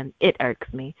it, and it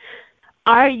irks me.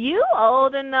 Are you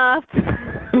old enough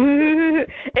It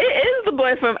is the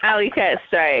boy from Alley Cat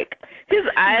Strike. His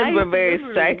eyes were very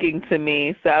striking to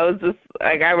me, so I was just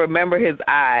like, I remember his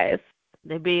eyes.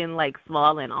 They being like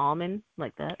small and almond,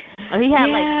 like that. Or he had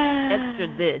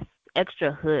like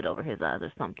extra hood over his eyes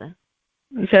or something.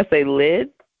 You should say lid?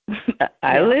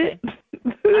 Eyelid?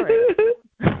 Okay.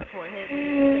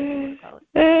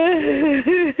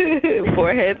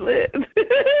 Forehead lid.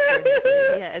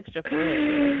 Yeah, extra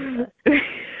forehead.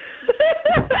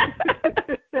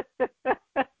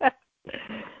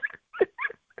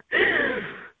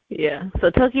 Yeah. So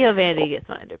Tokyo Vanity gets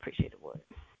my underappreciated award.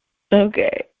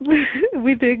 Okay.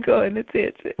 We did go on a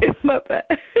tangent. It's my bad.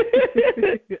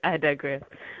 I digress.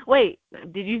 Wait,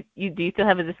 do you still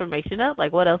have his information up?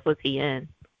 Like what else was he in?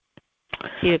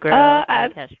 Cheetah Girl,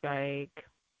 Cat Strike.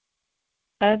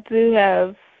 I do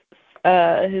have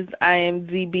his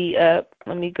IMDb up.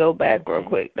 Let me go back real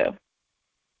quick though.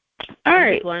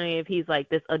 I'm just wondering if he's like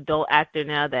this adult actor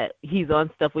now that he's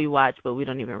on stuff we watch but we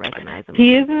don't even recognize him.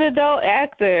 He is an adult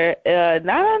actor,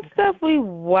 not on stuff we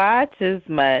watch as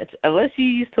much, unless you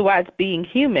used to watch Being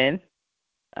Human,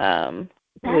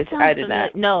 which I did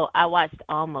not. No, I watched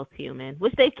Almost Human,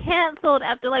 which they canceled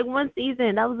after like one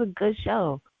season. That was a good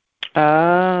show.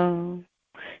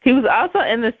 He was also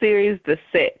in the series The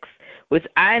Six, which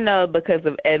I know because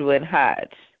of Edwin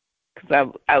Hodge.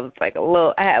 Because I was like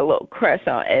I had a little crush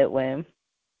on Edwin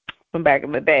from back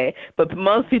in the day. But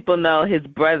most people know his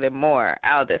brother more,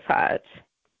 Aldous Hodge.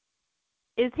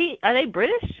 Are they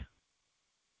British?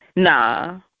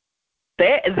 Nah.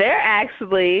 They're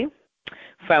actually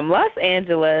from Los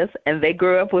Angeles, and they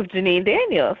grew up with Janine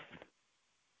Daniels.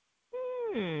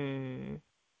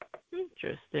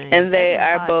 Interesting. And they Edwin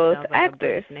are Hodge both sounds like a actors.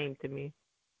 British name to me.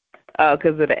 Oh,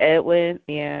 because of the Edwin?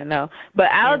 Yeah, no.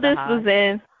 But And the Aldous was Hodge.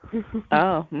 in.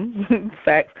 Oh,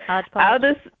 facts. Hodgepodge.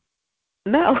 Aldous.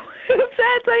 No, I'm trying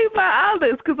to tell you about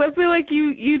Aldous because I feel like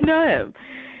you know him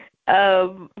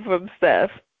from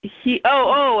stuff. Wait,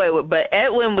 but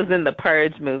Edwin was in the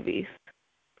Purge movies.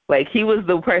 Like he was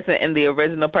the person in the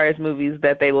original Purge movies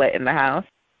that they let in the house.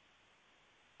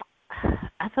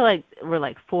 I feel like we're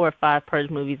like 4 or 5 Purge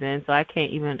movies in, so I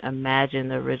can't even imagine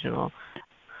the original.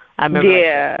 I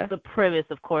remember like the premise,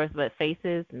 of course, but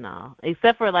faces, no.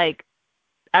 Except for like,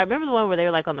 I remember the one where they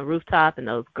were like on the rooftop and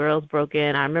those girls broke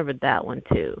in. I remember that one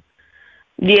too.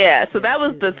 Yeah, so that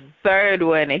was the third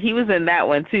one, and he was in that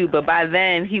one too. But by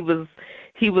then he was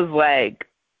like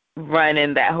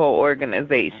running that whole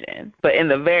organization. But in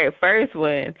the very first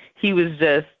one, he was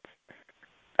just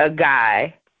a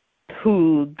guy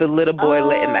who the little boy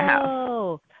let in the house.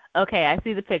 Oh, okay, I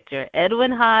see the picture.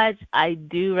 Edwin Hodge, I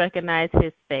do recognize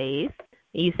his face.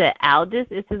 You said Aldous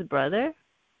is his brother?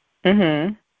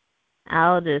 Mhm.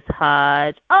 Aldous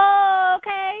Hodge. Oh,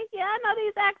 okay. Yeah, I know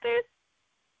these actors.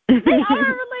 They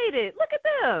are related. Look at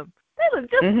them.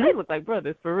 They look like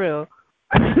brothers for real.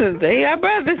 They are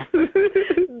brothers.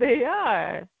 They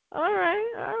are. All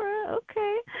right,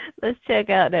 okay. Let's check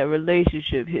out that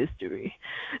relationship history.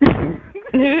 I'm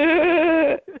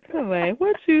like,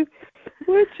 what you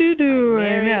doing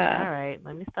right now? All right,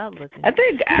 let me stop looking. I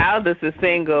think Aldous is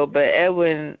single, but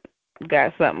Edwin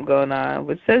got something going on,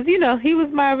 which says, he was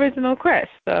my original crush.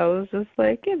 So I was just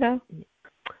like,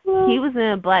 well, he was in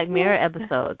a Black Mirror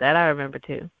episode that I remember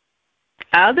too.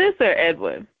 Aldous or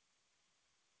Edwin?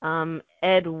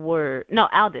 Edward. No,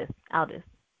 Aldous.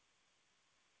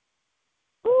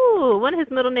 Ooh, one of his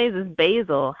middle names is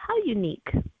Basil. How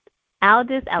unique.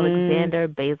 Aldous Alexander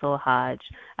Basil Hodge.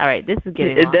 All right, this is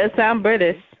getting It does sound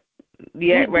British.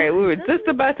 Yeah, right. We were just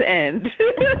about to end.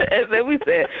 And then we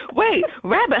said, wait,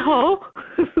 rabbit hole.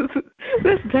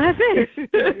 Let's dive in.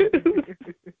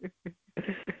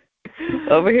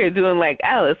 Over here doing like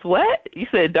Alice. What? You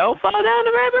said don't fall down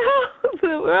the rabbit hole?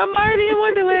 I'm already in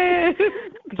Wonderland.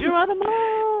 Geronimo.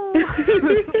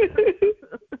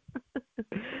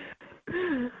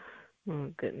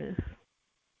 Oh, goodness.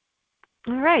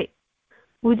 All right.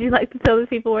 Would you like to tell the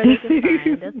people where they can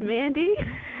find us, Mandy?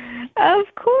 Of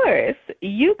course.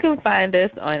 You can find us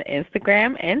on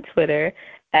Instagram and Twitter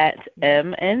at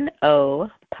MNO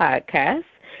Podcast.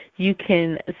 You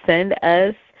can send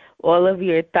us all of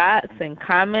your thoughts and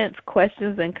comments,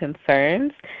 questions, and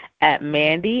concerns at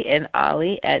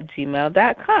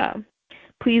mandyandollie@gmail.com.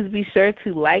 Please be sure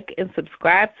to like and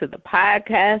subscribe to the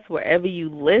podcast wherever you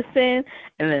listen,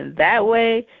 and then that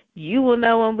way you will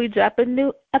know when we drop a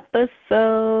new episode.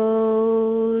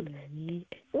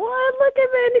 What? Look at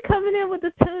Mandy coming in with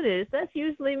the tunage. That's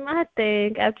usually my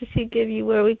thing after she give you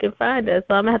where we can find us.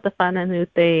 So I'm going to have to find a new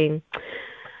thing.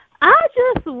 I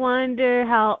just wonder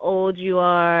how old you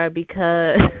are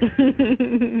because...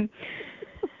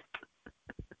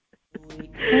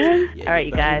 All right,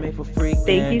 you guys.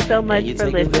 Thank you so much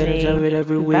for listening. I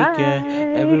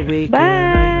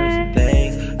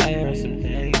heard some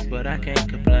things, but I can't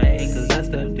complain, cause I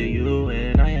stepped to you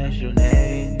and I asked your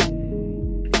name.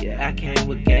 Yeah, I came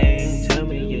with game, tell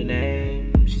me your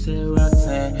name. She said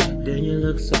Roxanne, then you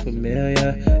look so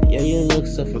familiar. Yeah, you look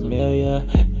so familiar.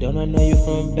 Don't I know you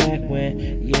from back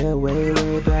when? Yeah,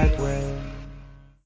 way back when.